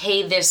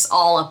pay this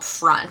all up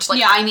front.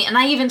 Like, I mean, and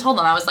I even told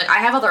them, I was like, I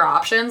have other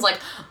options. Like,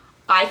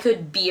 I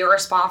could be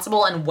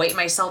irresponsible and wipe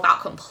myself out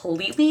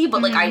completely,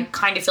 but, like, I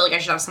kind of feel like I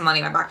should have some money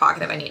in my back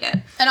pocket if I need it.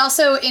 And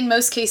also, in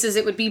most cases,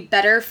 it would be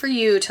better for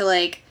you to,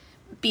 like,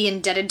 be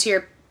indebted to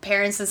your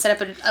parents and set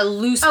up a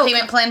loose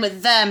payment plan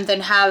with them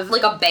than have...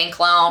 Like, a bank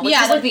loan, which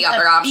is, like, the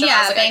other option.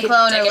 Yeah, like, bank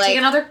loan, I could like... take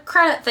another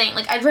credit thing.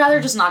 Like, I'd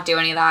rather just not do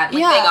any of that. Like, they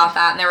got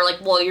that, and they were like,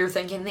 well, you're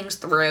thinking things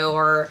through,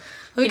 or,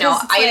 you know,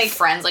 I had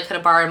friends I could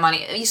have borrowed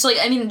money. So, like,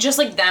 I mean, just,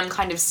 like, them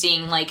kind of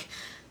seeing, like,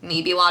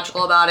 me be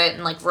logical about it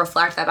and, like,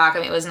 reflect that back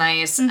at me was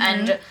nice.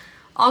 And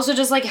also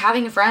just, like,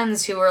 having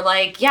friends who are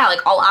like, yeah,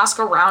 like, I'll ask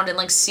around and,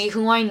 like, see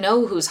who I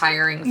know who's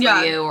hiring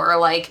for you, or,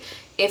 like,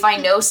 if I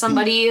know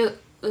somebody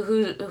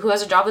who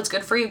has a job that's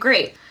good for you,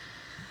 great.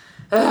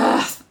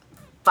 Ugh,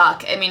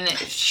 fuck. I mean,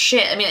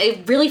 shit. I mean,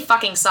 it really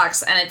fucking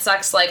sucks, and it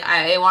sucks, like,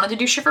 I wanted to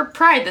do shit for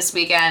Pride this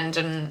weekend,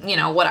 and, you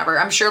know, whatever.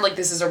 I'm sure, like,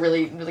 this is a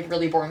really, really,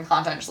 really boring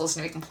content, just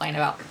listen to me complain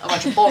about a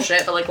bunch of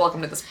bullshit, but, like,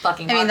 welcome to this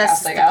fucking podcast,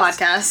 that's I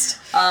guess.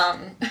 The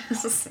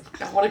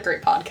podcast. What a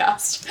great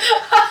podcast.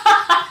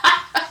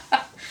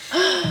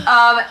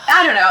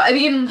 I don't know. I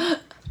mean,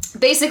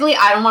 basically,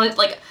 I don't want to,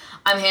 like...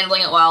 I'm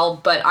handling it well,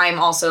 but I've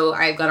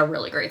got a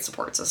really great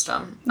support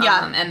system.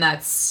 And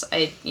that's,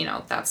 I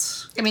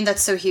mean,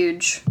 that's so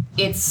huge.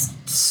 It's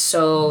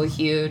so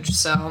huge,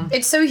 so.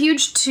 It's so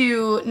huge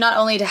to, not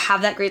only to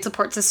have that great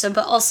support system,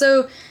 but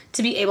also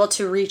to be able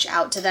to reach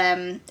out to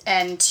them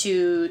and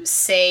to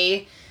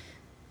say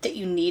that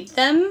you need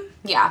them.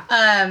 Yeah.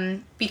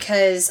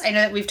 Because I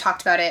know that we've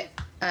talked about it,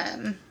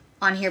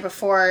 on here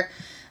before,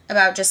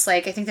 about just,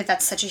 like, I think that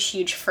that's such a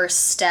huge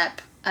first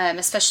step,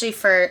 especially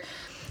for,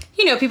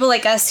 you know, people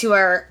like us who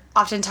are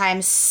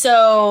oftentimes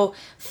so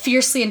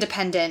fiercely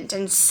independent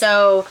and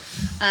so,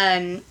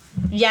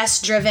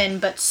 yes, driven,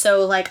 but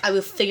so, like, I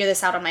will figure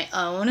this out on my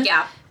own.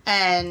 Yeah.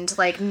 And,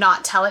 like,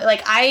 not tell it.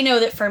 Like, I know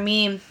that for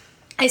me,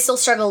 I still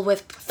struggle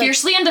with... Like,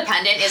 fiercely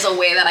independent is a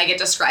way that I get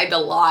described a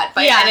lot,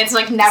 but and it's,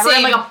 like, never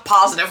in, like, a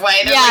positive way.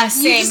 They're like,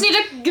 you just need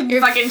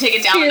to fucking take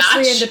it down a notch.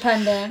 Fiercely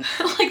independent.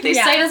 Like, they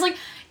say it as, like,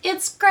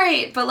 it's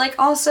great, but, like,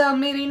 also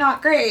maybe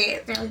not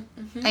great. Like,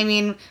 I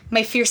mean,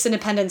 my fierce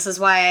independence is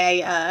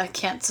why I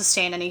can't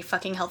sustain any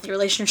fucking healthy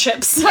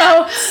relationships.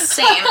 So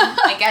same,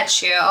 I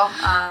get you.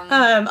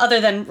 Other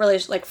than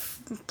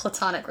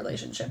platonic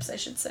relationships, I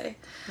should say.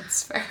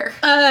 That's fair.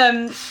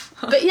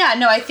 But yeah,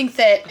 no, I think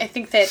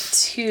that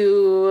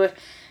to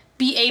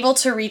be able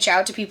to reach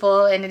out to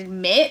people and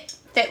admit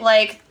that,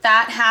 like,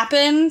 that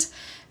happened,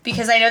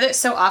 because I know that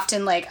so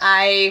often, like,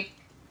 I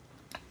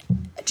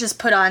just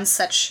put on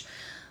such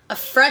a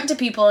front to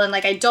people, and,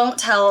 like, I don't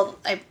tell,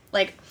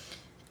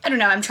 I don't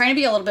know, I'm trying to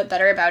be a little bit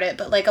better about it,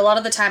 but, like, a lot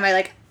of the time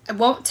I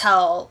won't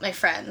tell my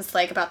friends,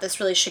 like, about this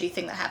really shitty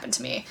thing that happened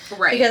to me.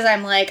 Right. Because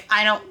I'm like,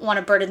 I don't want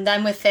to burden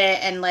them with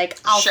it, and, like,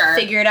 I'll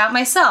figure it out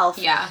myself.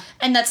 Yeah.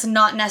 And that's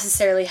not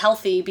necessarily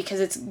healthy, because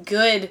it's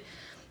good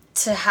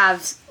to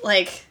have,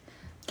 like,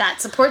 that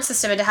support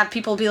system, and to have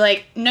people be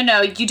like,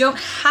 no, you don't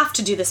have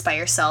to do this by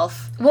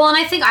yourself. Well, and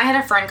I think I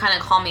had a friend kind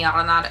of call me out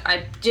on that.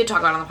 I did talk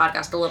about it on the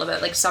podcast a little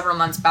bit, like, several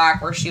months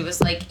back, where she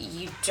was like,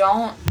 you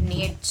don't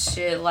need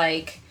to,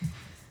 like,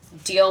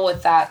 deal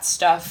with that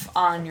stuff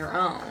on your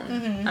own.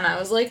 Mm-hmm. And I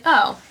was like,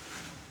 oh.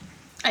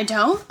 I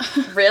don't?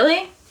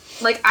 Really?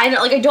 Like,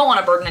 I don't want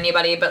to burden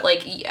anybody, but,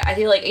 like, I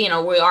feel like, you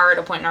know, we are at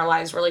a point in our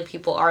lives where, like,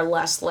 people are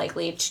less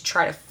likely to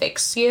try to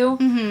fix you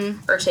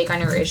or take on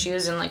your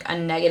issues in, like, a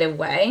negative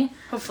way.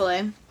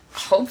 Hopefully.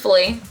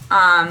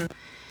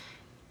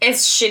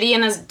 It's shitty,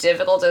 and as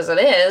difficult as it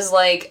is,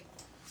 like,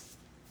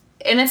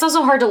 and it's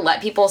also hard to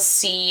let people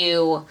see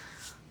you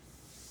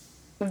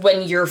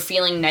when you're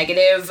feeling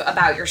negative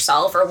about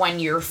yourself, or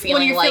when you're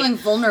feeling feeling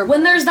vulnerable.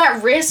 When there's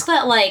that risk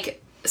that, like,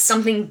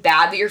 something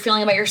bad that you're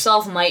feeling about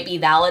yourself might be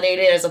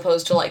validated, as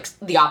opposed to, like,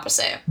 the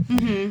opposite.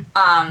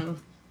 Mm-hmm.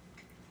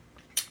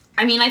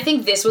 I mean, I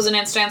think this was an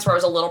instance where I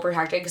was a little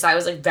protected, because I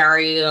was, like,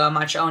 very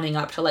much owning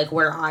up to, like,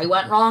 where I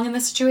went wrong in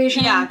this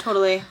situation. Yeah,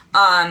 totally.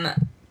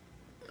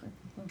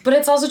 But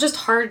it's also just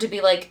hard to be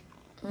like,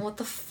 what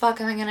the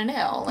fuck am I gonna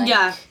do?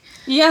 Like,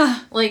 yeah.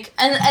 Like,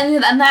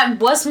 and that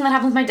was something that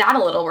happened with my dad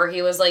a little, where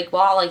he was like,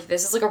 wow, like,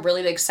 this is, like, a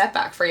really big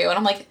setback for you. And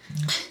I'm like,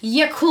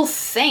 yeah, cool,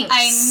 thanks.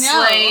 I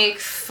know. Like,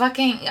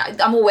 fucking,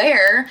 I'm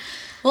aware.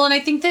 Well, and I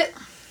think that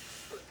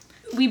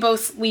we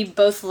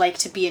both like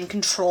to be in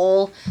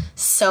control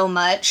so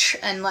much,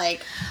 and,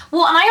 like...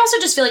 Well, and I also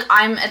just feel like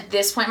I'm, at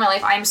this point in my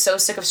life, I'm so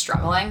sick of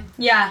struggling.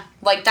 Yeah.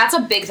 Like, that's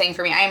a big thing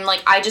for me. I'm,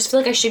 like, I just feel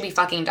like I should be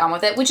fucking done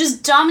with it, which is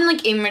dumb and,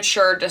 like,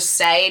 immature to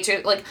say,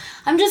 to, like,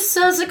 I'm just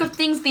so sick of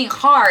things being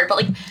hard, but,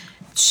 like,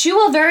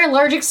 to a very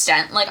large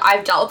extent, like,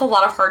 I've dealt with a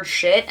lot of hard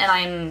shit, and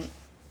I'm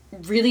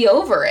really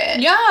over it.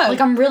 Yeah. Like,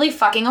 I'm really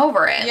fucking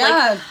over it.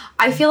 Yeah. Like,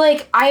 I feel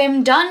like I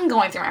am done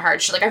going through my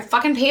hard shit. Like, I've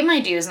fucking paid my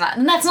dues,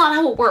 and that's not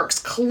how it works.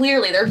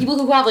 Clearly, there are people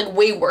who have, like,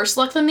 way worse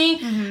luck than me,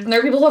 and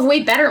there are people who have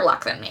way better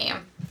luck than me.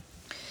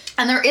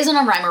 And there isn't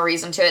a rhyme or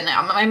reason to it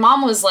now. My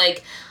mom was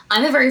like,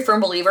 I'm a very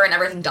firm believer in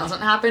everything doesn't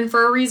happen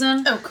for a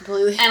reason. Oh,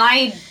 completely. And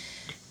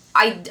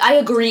I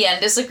agree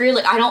and disagree.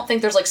 Like, I don't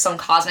think there's, like, some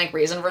cosmic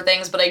reason for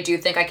things, but I do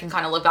think I can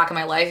kind of look back at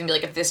my life and be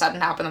like, if this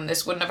hadn't happened, then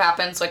this wouldn't have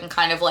happened, so I can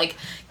kind of, like,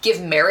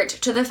 give merit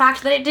to the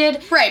fact that it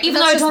did. Right. Even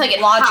though I don't think it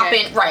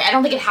happened. Right, I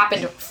don't think it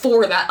happened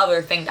for that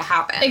other thing to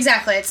happen.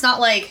 Exactly. It's not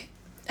like...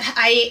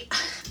 I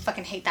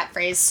fucking hate that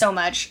phrase so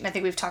much, and I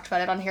think we've talked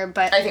about it on here,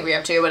 but... I think we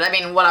have too, but I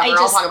mean, whatever,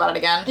 I'll talk about it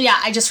again. Yeah,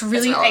 I just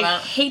really... I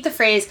hate the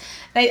phrase.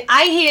 I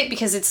hate it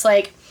because it's,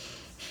 like...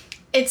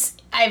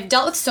 I've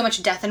dealt with so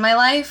much death in my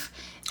life,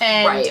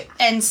 and right.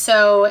 And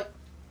so,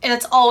 and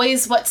it's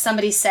always what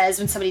somebody says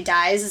when somebody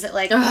dies, is that,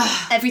 like,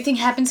 everything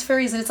happens for a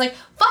reason. It's like,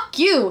 fuck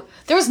you!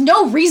 There was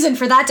no reason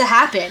for that to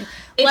happen.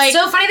 It's like,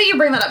 so funny that you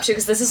bring that up, too,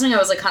 because this is something I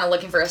was, like, kind of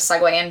looking for a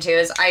segue into,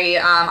 is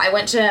I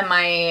went to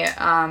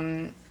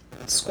my,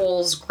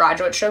 school's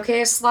graduate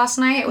showcase last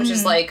night, which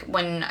is, like,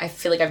 when, I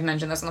feel like I've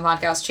mentioned this on the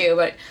podcast, too,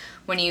 but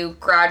when you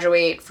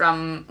graduate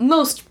from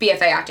most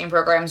BFA acting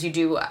programs, you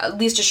do at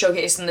least a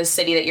showcase in the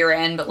city that you're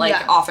in, but, like,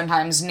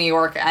 oftentimes New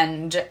York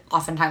and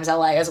oftentimes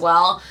LA as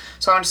well.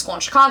 So I went to school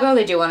in Chicago,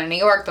 they do one in New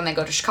York, then they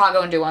go to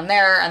Chicago and do one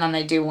there, and then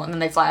they do one, then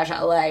they fly out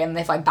to LA, and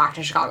they fly back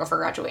to Chicago for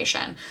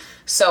graduation.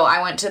 So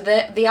I went to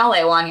the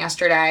LA one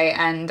yesterday,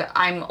 and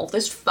I'm old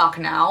as fuck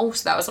now,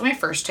 so that was my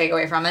first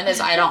takeaway from it,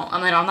 is I'm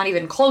not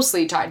even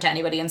closely tied to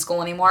anybody in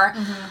school anymore.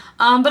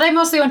 Mm-hmm. But I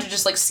mostly went to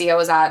just, like, see how I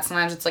was at.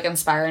 Sometimes it's, like,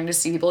 inspiring to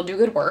see people do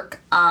good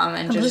work,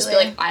 and to just be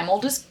like, I'm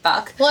old as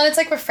fuck. Well, and it's,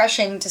 like,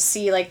 refreshing to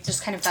see, like,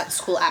 just kind of that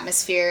school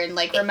atmosphere, and,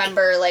 like,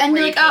 remember, like, and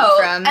where like, you came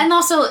from. And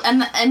also,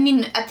 and I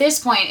mean, at this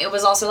point, it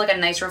was also, like, a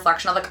nice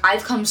reflection of, like,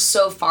 I've come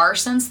so far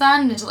since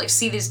then, and to, like,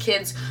 see these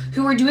kids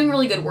who are doing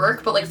really good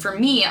work, but, like, for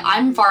me,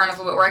 I'm far enough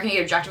where I can be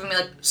objective and be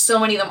like, so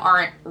many of them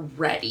aren't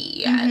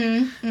ready yet.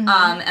 Mm-hmm, mm-hmm.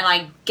 And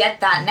I get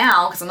that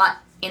now, because I'm not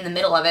in the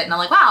middle of it, and I'm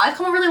like, wow, I've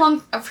come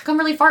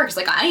really far, because,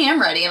 like, I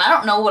am ready, and I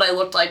don't know what I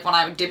looked like when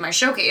I did my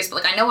showcase,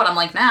 but, like, I know what I'm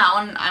like now,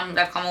 and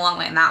I've come a long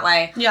way in that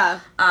way. Yeah.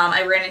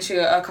 I ran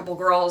into a couple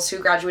girls who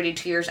graduated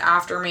 2 years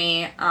after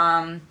me,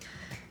 and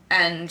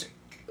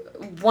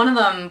one of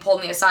them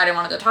pulled me aside and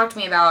wanted to talk to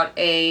me about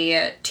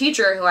a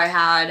teacher who I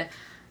had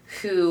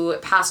who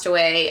passed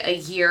away a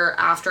year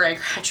after I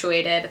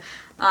graduated,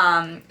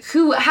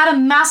 who had a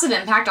massive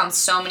impact on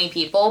so many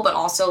people, but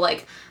also,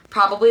 like,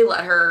 probably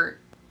let her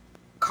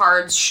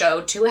cards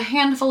show to a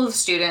handful of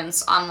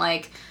students on,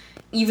 like,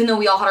 even though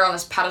we all had her on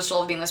this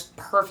pedestal of being this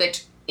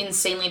perfect,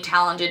 insanely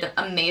talented,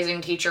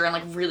 amazing teacher and,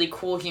 like, really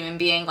cool human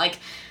being, like,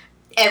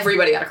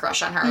 everybody had a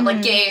crush on her.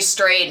 Like, gay,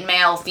 straight,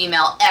 male,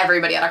 female,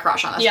 everybody had a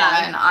crush on this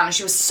woman.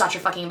 She was such a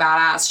fucking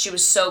badass. She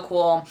was so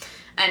cool.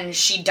 And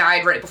she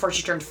died right before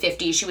she turned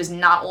 50. She was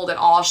not old at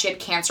all. She had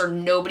cancer.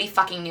 Nobody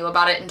fucking knew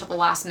about it until the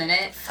last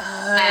minute. Fuck.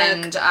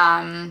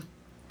 And,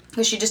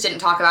 because she just didn't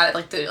talk about it.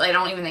 Like, I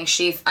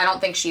don't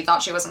think she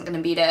thought she wasn't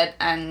gonna beat it.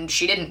 And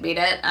she didn't beat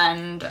it.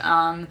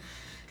 And,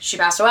 she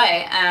passed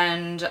away.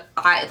 And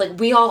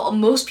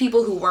most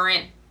people who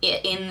weren't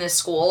in this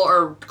school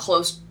or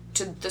close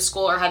to the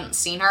school or hadn't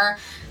seen her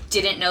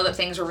didn't know that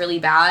things were really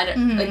bad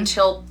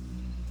until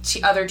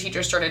other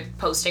teachers started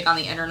posting on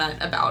the internet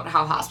about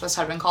how hospice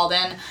had been called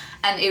in,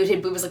 and it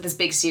was like this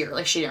big secret.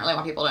 Like, she didn't really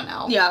want people to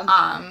know.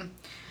 Yeah.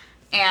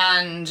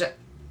 And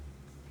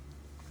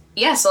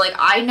yeah, so like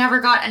I never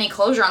got any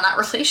closure on that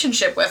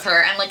relationship with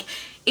her, and like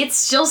it's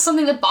still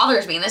something that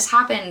bothers me. And this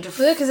happened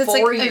because it's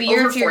like a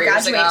year after you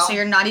graduate, so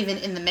you're not even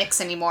in the mix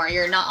anymore.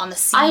 You're not on the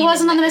scene. I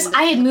wasn't on the mix.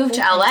 I had moved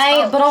to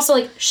LA, but also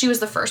like she was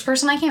the first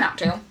person I came out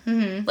to.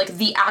 Like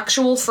the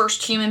actual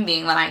first human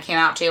being that I came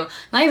out to.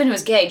 Not even who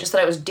was gay, just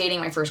that I was dating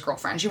my first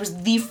girlfriend. She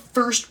was the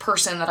first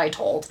person that I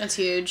told. That's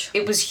huge.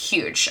 It was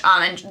huge.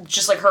 And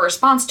just like her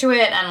response to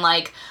it, and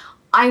like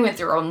I went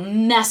through a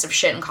mess of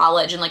shit in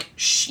college, and like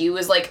she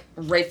was like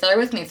right there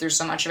with me through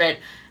so much of it.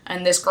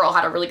 And this girl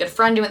had a really good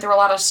friend who went through a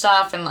lot of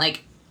stuff and,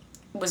 like,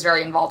 was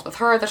very involved with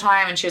her at the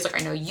time. And she was like,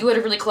 I know you had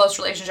a really close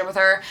relationship with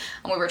her.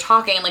 And we were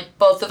talking, and, like,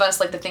 both of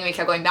us, like, the thing we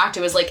kept going back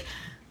to is, like,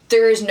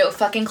 there is no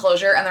fucking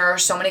closure. And there are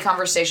so many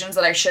conversations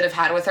that I should have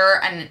had with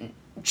her. And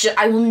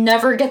I will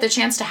never get the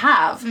chance to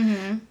have.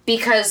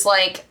 Because,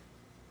 like,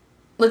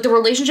 the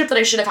relationship that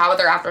I should have had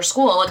with her after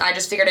school, like, I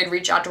just figured I'd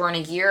reach out to her in a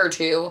year or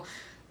two.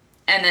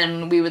 And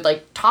then we would,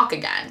 like, talk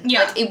again.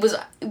 Yeah. Like, it was...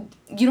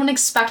 You don't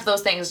expect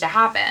those things to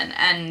happen,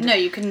 and... No,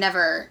 you can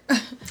never...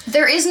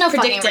 There is no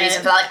fucking reason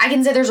for that. Like, I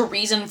can say there's a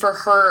reason for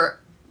her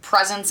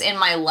presence in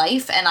my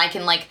life, and I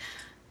can, like,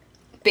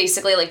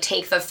 basically, like,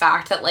 take the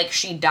fact that, like,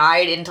 she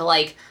died into,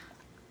 like,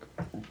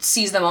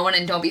 seize the moment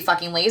and don't be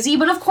fucking lazy.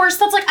 But, of course,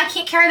 that's, like, I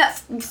can't carry that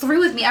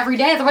through with me every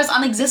day. Otherwise,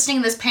 I'm existing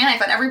in this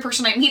panic that every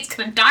person I meet's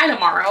gonna die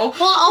tomorrow.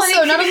 Well,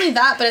 also, not only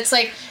that, but it's,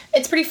 like,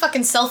 it's pretty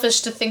fucking selfish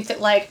to think that,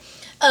 like...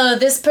 Oh,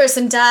 this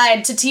person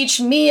died to teach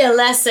me a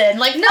lesson.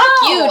 Like, no,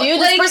 fuck you, dude.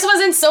 Like, this person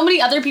was in so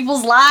many other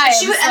people's lives.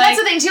 And that's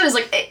the thing, too, is,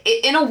 like,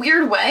 in a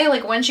weird way,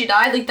 like, when she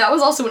died, like, that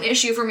was also an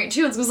issue for me,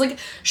 too. It was, like,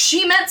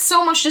 she meant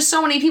so much to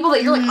so many people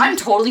that you're like, I'm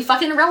totally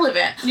fucking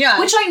irrelevant. Yeah.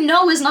 Which I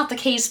know is not the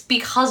case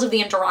because of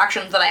the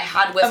interactions that I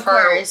had with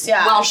her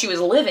while she was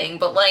living.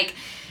 But, like,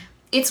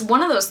 it's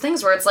one of those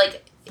things where it's,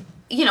 like,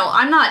 you know,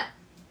 I'm not...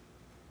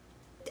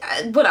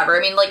 Whatever.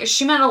 I mean, like,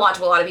 she meant a lot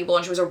to a lot of people,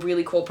 and she was a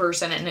really cool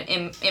person, and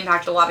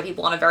impacted a lot of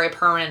people on a very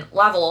permanent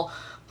level,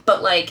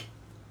 but, like,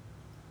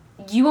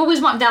 you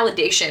always want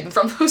validation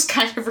from those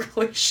kind of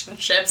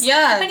relationships.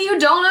 Yeah. And you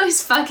don't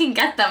always fucking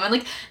get them, and,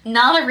 like,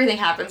 not everything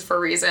happens for a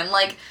reason.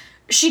 Like,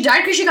 she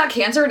died because she got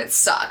cancer, and it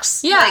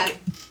sucks. Yeah.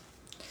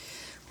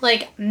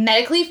 Like,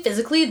 medically,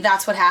 physically,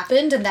 that's what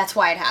happened, and that's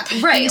why it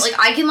happened. Right. Like,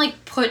 I can,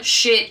 like, put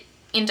shit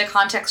into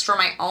context for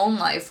my own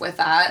life with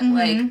that,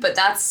 like, but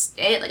that's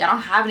it. Like, I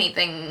don't have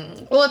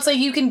anything. Well, it's like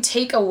you can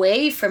take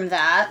away from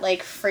that,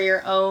 like, for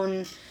your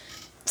own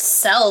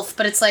self,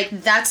 but it's like,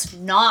 that's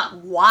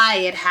not why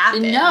it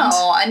happened.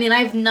 No, I mean,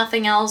 I have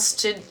nothing else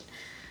to,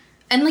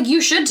 and, like,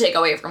 you should take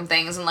away from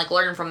things and, like,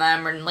 learn from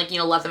them and, like, you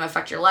know, let them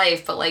affect your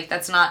life, but, like,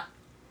 that's not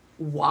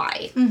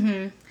why.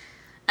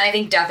 And I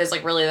think death is,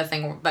 like, really the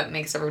thing that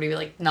makes everybody be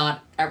like,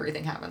 not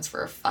everything happens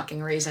for a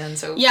fucking reason,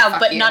 so yeah,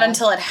 but not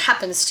until it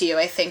happens to you,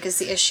 I think, is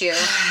the issue.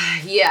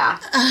 Yeah.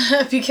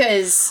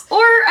 Because... Or,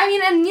 I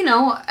mean, and, you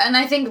know, and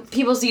I think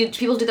people do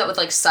that with,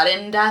 like,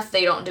 sudden death.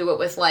 They don't do it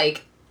with,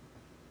 like,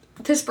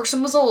 this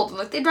person was old.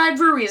 Like, they died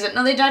for a reason.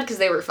 No, they died because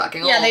they were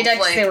fucking old. Yeah, they died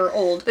because they were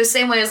old. The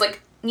same way as,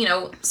 like, you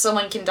know,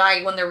 someone can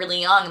die when they're really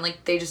young, and,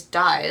 like, they just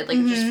died. Like,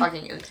 it just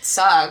fucking, it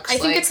sucks. I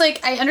think it's, like,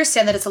 I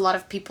understand that it's a lot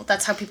of people,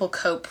 that's how people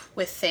cope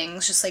with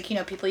things. Just, like, you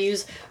know, people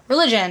use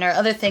religion or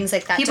other things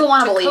like that people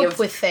want to believe cope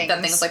with things.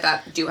 That things like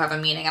that do have a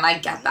meaning, and I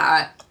get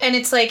that. And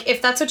it's, like,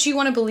 if that's what you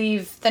want to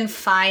believe, then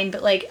fine,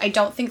 but, like, I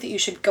don't think that you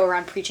should go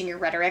around preaching your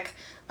rhetoric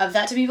of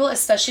that to people,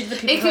 especially to the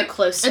people who are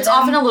close to them. It's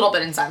often a little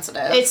bit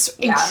insensitive. It's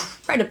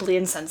incredibly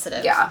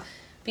insensitive. Yeah.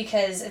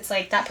 Because it's,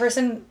 like, that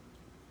person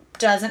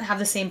doesn't have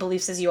the same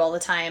beliefs as you all the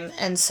time,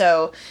 and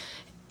so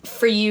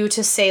for you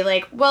to say,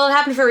 like, well, it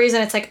happened for a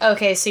reason, it's like,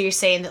 okay, so you're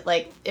saying that,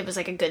 like, it was,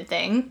 like, a good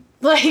thing,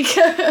 like...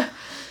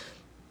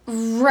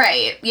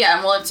 Right,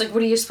 yeah, well, it's like,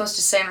 what are you supposed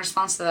to say in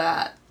response to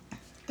that?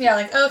 Yeah,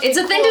 like, okay, it's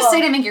a thing to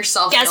say to make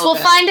yourself guess feel we'll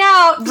good. find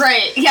out.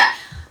 Right, yeah.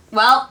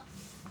 Well,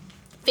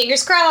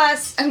 fingers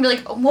crossed. And be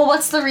like, well,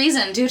 what's the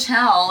reason? Do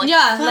tell. Like,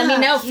 yeah, let me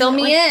know, fill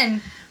me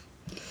in.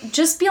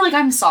 Just be like,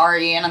 I'm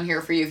sorry, and I'm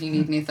here for you if you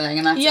need anything,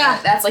 and that's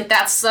it. That's, like,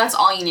 that's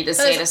all you need to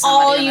say to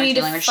somebody when they're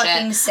dealing with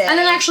shit. Say. And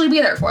then actually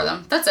be there for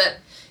them. That's it.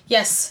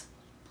 Yes.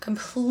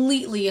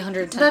 Completely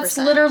 110%. That's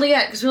literally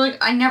it, because we're like,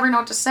 I never know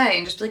what to say,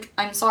 and just be like,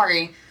 I'm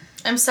sorry.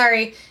 I'm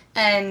sorry.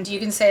 And you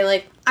can say,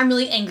 like, I'm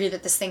really angry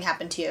that this thing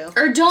happened to you.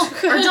 Or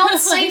don't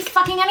say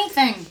fucking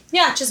anything.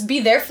 Yeah, just be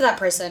there for that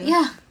person.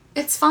 Yeah,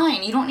 it's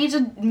fine. You don't need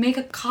to make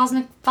a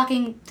cosmic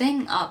fucking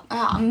thing up.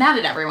 I'm mad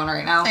at everyone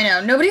right now. I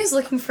know. Nobody's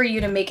looking for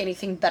you to make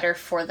anything better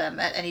for them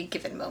at any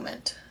given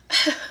moment.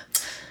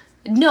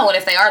 No, and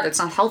if they are, that's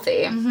not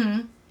healthy.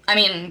 Mm-hmm. I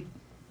mean,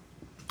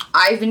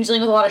 I've been dealing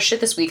with a lot of shit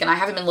this week, and I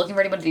haven't been looking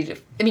for anybody to...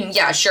 I mean,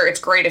 yeah, sure,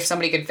 it's great if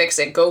somebody could fix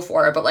it, go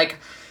for it, but, like...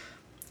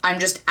 I'm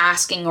just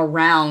asking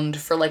around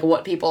for, like,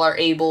 what people are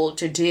able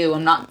to do.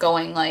 I'm not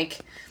going, like,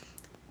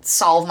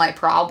 solve my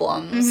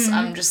problems. Mm-hmm.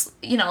 I'm just,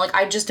 you know, like,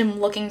 I just am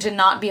looking to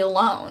not be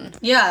alone.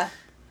 Yeah.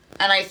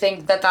 And I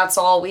think that that's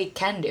all we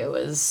can do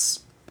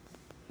is,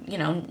 you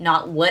know,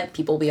 not let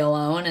people be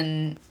alone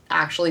and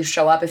actually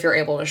show up if you're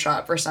able to show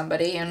up for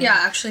somebody. And yeah,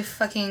 actually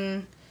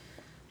fucking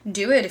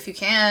do it if you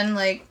can.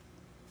 Like,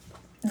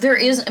 there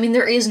is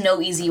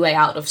no easy way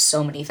out of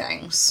so many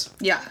things.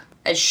 Yeah.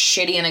 As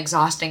shitty and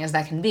exhausting as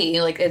that can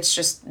be, like, it's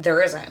just,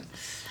 there isn't.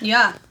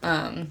 Yeah.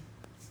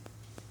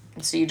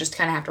 So you just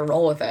kind of have to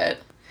roll with it.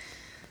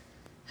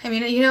 I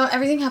mean, you know,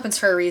 everything happens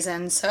for a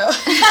reason, so.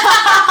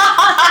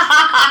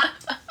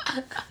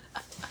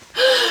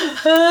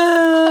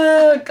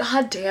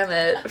 God damn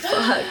it.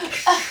 Fuck.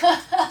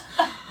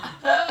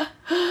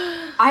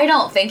 I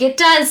don't think it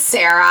does,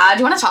 Sarah. Do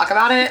you want to talk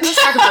about it?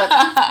 Let's talk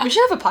about it. We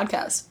should have a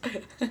podcast.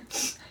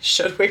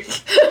 Should we?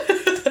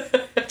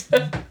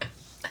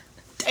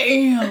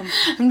 Damn.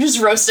 I'm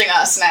just roasting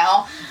us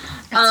now.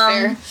 That's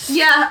fair.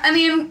 Yeah, I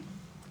mean,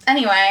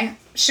 anyway,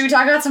 should we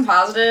talk about some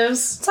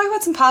positives? Let's talk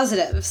about some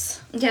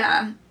positives.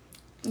 Yeah.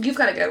 You've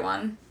got a good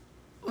one.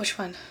 Which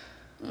one?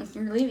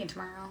 You're leaving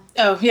tomorrow.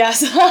 Oh,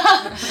 yes.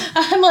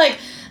 I'm like,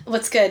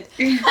 what's good?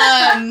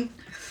 Yeah,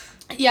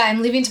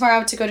 I'm leaving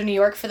tomorrow to go to New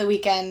York for the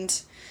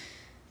weekend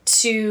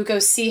to go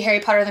see Harry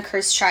Potter and the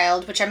Cursed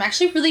Child, which I'm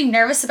actually really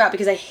nervous about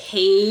because I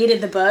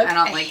hated the book.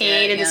 I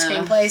hated the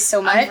screenplay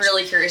so much. I'm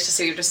really curious to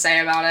see what you have to say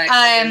about it.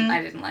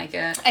 I didn't like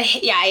it.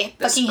 I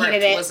fucking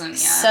hated it.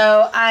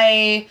 So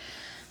I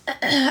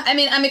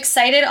mean, I'm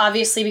excited,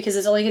 obviously, because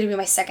it's only going to be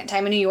my second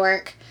time in New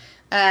York.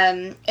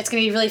 It's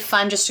going to be really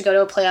fun just to go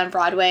to a play on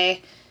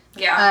Broadway.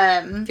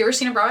 Yeah. Have you ever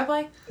seen a Broadway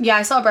play? Yeah,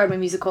 I saw a Broadway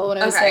musical when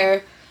I was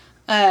there.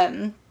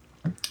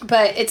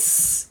 But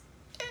it's...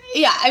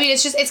 Yeah, I mean,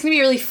 it's going to be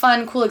a really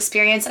fun, cool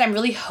experience, and I'm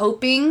really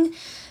hoping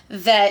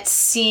that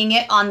seeing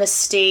it on the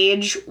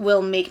stage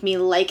will make me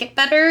like it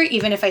better,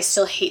 even if I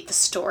still hate the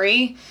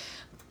story,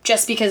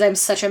 just because I'm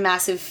such a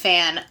massive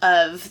fan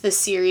of the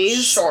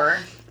series. Sure.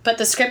 But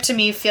the script to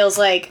me feels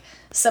like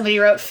somebody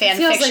wrote fan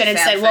fiction and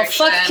said, well,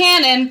 fuck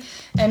canon,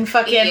 and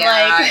fucking,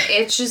 like...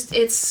 it's just,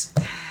 it's...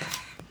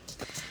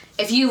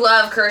 If you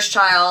love Cursed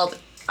Child,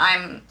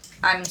 I'm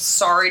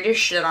sorry to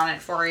shit on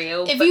it for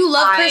you. If you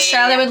love Cursed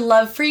Child, I would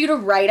love for you to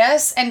write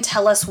us and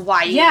tell us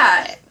why you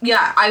love it.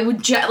 Yeah, I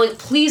would,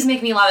 please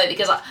make me love it,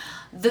 because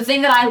the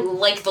thing that I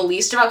like the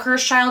least about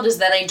Cursed Child is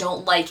that I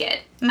don't like it.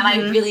 Mm-hmm. And I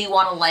really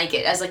want to like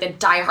it as, like, a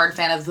diehard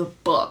fan of the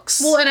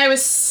books. Well, and I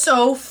was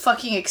so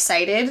fucking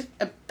excited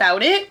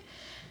about it,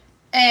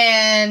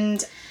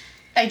 and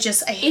I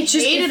hated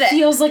it. It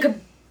feels like a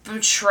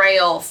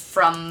betrayal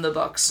from the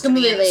books.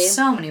 Completely. In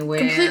so many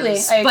ways. Completely.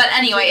 But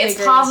anyway,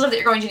 it's positive that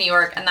you're going to New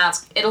York, and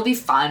it'll be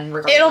fun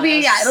regardless. It'll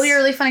be a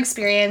really fun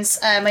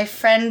experience. My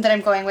friend that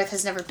I'm going with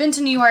has never been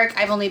to New York.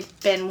 I've only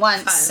been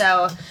once,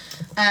 so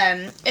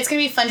it's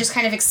gonna be fun just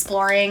kind of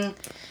exploring.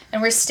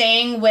 And we're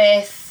staying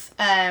with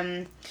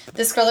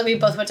this girl that we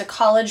both went to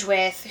college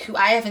with, who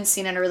I haven't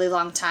seen in a really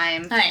long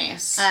time.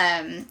 Nice.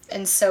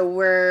 And so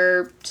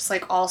we're just,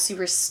 like, all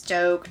super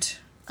stoked.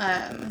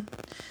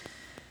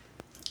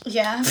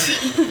 Yeah.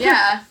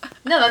 Yeah.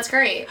 No, that's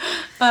great.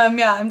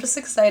 Yeah, I'm just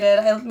excited.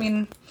 I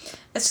mean,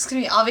 it's just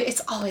gonna be obvious.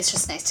 It's always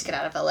just nice to get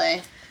out of LA.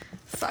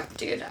 Fuck,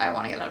 dude. I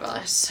want to get out of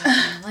LA so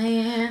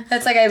badly.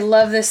 That's like, I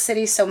love this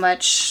city so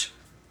much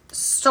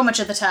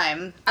of the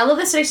time. I love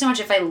this city so much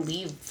if I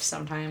leave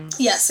sometimes.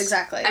 Yes,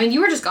 exactly. I mean,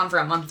 you were just gone for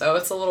a month, though.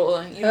 It's a little...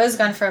 I was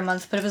gone for a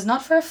month, but it was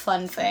not for a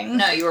fun thing.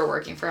 No, you were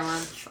working for a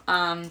month.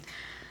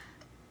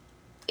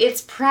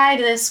 It's Pride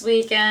this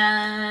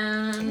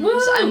weekend.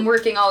 Woo! I'm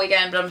working all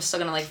weekend, but I'm still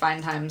gonna, like,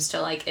 find times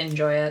to, like,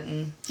 enjoy it.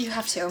 And you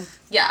have to.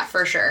 Yeah,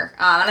 for sure.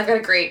 And I've got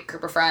a great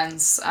group of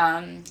friends,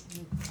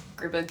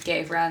 group of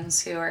gay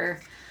friends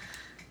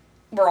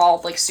we're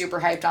all, like,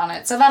 super hyped on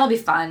it. So that'll be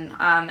fun.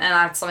 And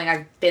that's something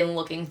I've been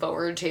looking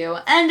forward to.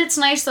 And it's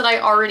nice that I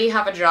already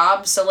have a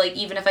job, so, like,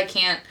 even if I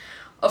can't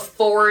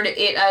afford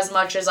it as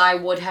much as I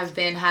would have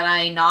been had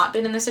I not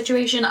been in this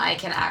situation, I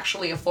can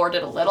actually afford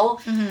it a little.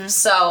 Mm-hmm.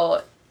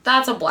 So...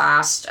 that's a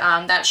blast.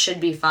 That should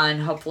be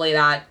fun. Hopefully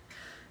that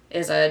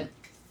is a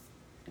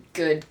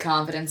good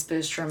confidence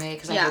boost for me,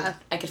 because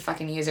I could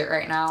fucking use it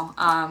right now.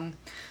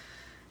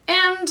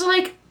 And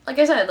like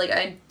I said, like,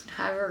 I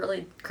have a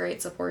really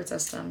great support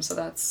system, so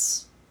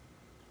that's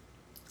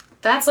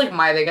like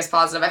my biggest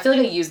positive. I feel like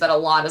I use that a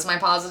lot as my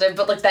positive,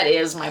 but, like, that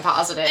is my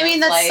positive. I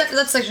mean,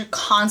 that's like a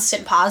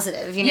constant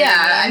positive, you know?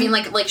 Yeah, I mean,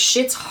 like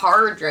shit's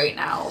hard right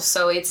now,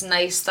 so it's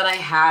nice that I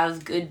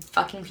have good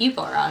fucking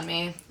people around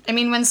me. I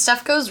mean, when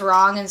stuff goes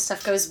wrong and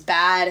stuff goes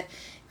bad,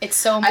 it's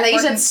so important. I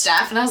thought you said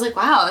Steph, and I was like,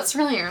 wow, that's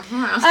really...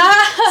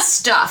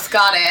 Stuff,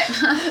 got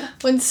it.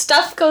 When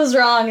stuff goes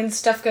wrong and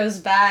stuff goes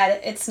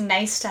bad, it's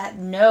nice to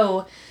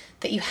know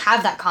that you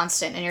have that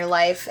constant in your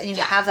life, and you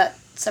have that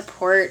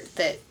support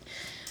that...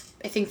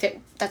 I think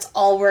that's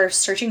all we're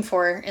searching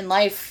for in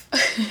life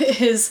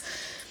is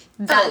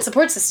that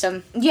support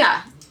system.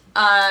 Yeah,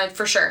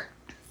 for sure.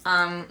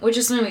 Which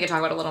is something we could talk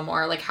about a little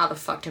more, like how the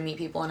fuck to meet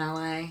people in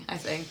LA, I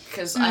think.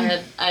 Because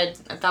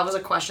that was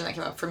a question that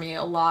came up for me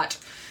a lot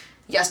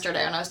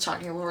yesterday when I was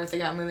talking to Laura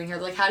about moving here.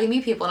 Like, how do you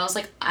meet people? And I was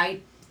like,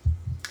 I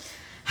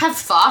have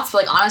thoughts,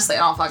 but like, honestly, I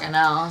don't fucking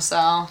know, so.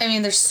 I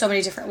mean, there's so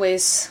many different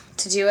ways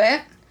to do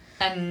it.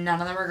 And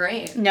none of them are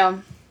great.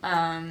 No.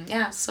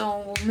 Yeah,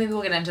 so maybe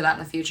we'll get into that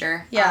in the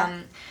future.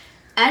 Yeah.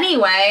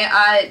 Anyway,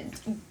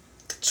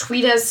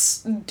 tweet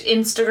us,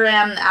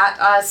 Instagram at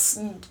us,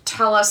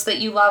 tell us that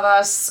you love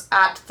us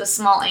at The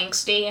Small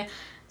Angsty.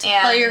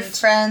 And tell your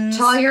friends.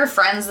 Tell your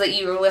friends that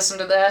you listen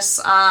to this.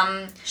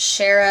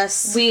 Share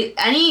us.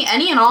 Any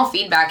and all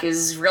feedback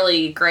is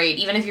really great.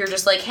 Even if you're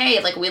just like,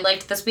 hey, like, we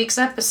liked this week's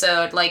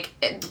episode, like,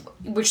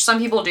 which some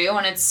people do,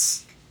 and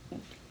it's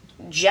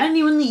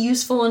genuinely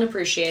useful and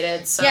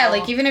appreciated. So yeah,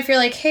 like, even if you're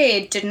like,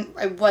 hey,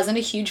 I wasn't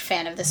a huge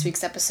fan of this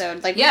week's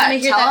episode, like, yeah,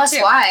 tell us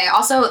why.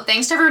 Also,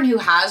 thanks to everyone who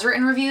has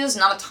written reviews.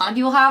 Not a ton of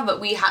people have, but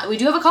we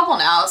do have a couple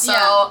now,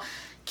 so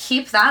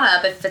keep that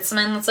up. If it's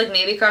something that's like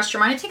maybe crossed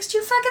your mind, it takes 2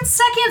 fucking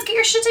seconds. Get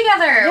your shit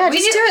together. Yeah,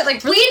 just do it.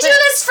 Like, really we do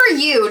this for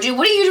you. Dude,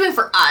 what are you doing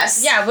for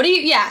us? Yeah,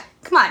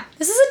 come on.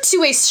 This is a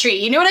two-way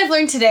street. You know what I've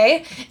learned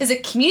today? Is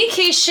that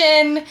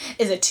communication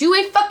is a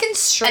two-way fucking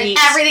street.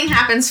 And everything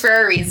happens for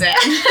a reason.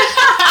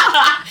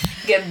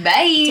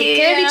 Goodbye. Take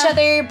care of each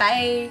other.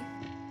 Bye.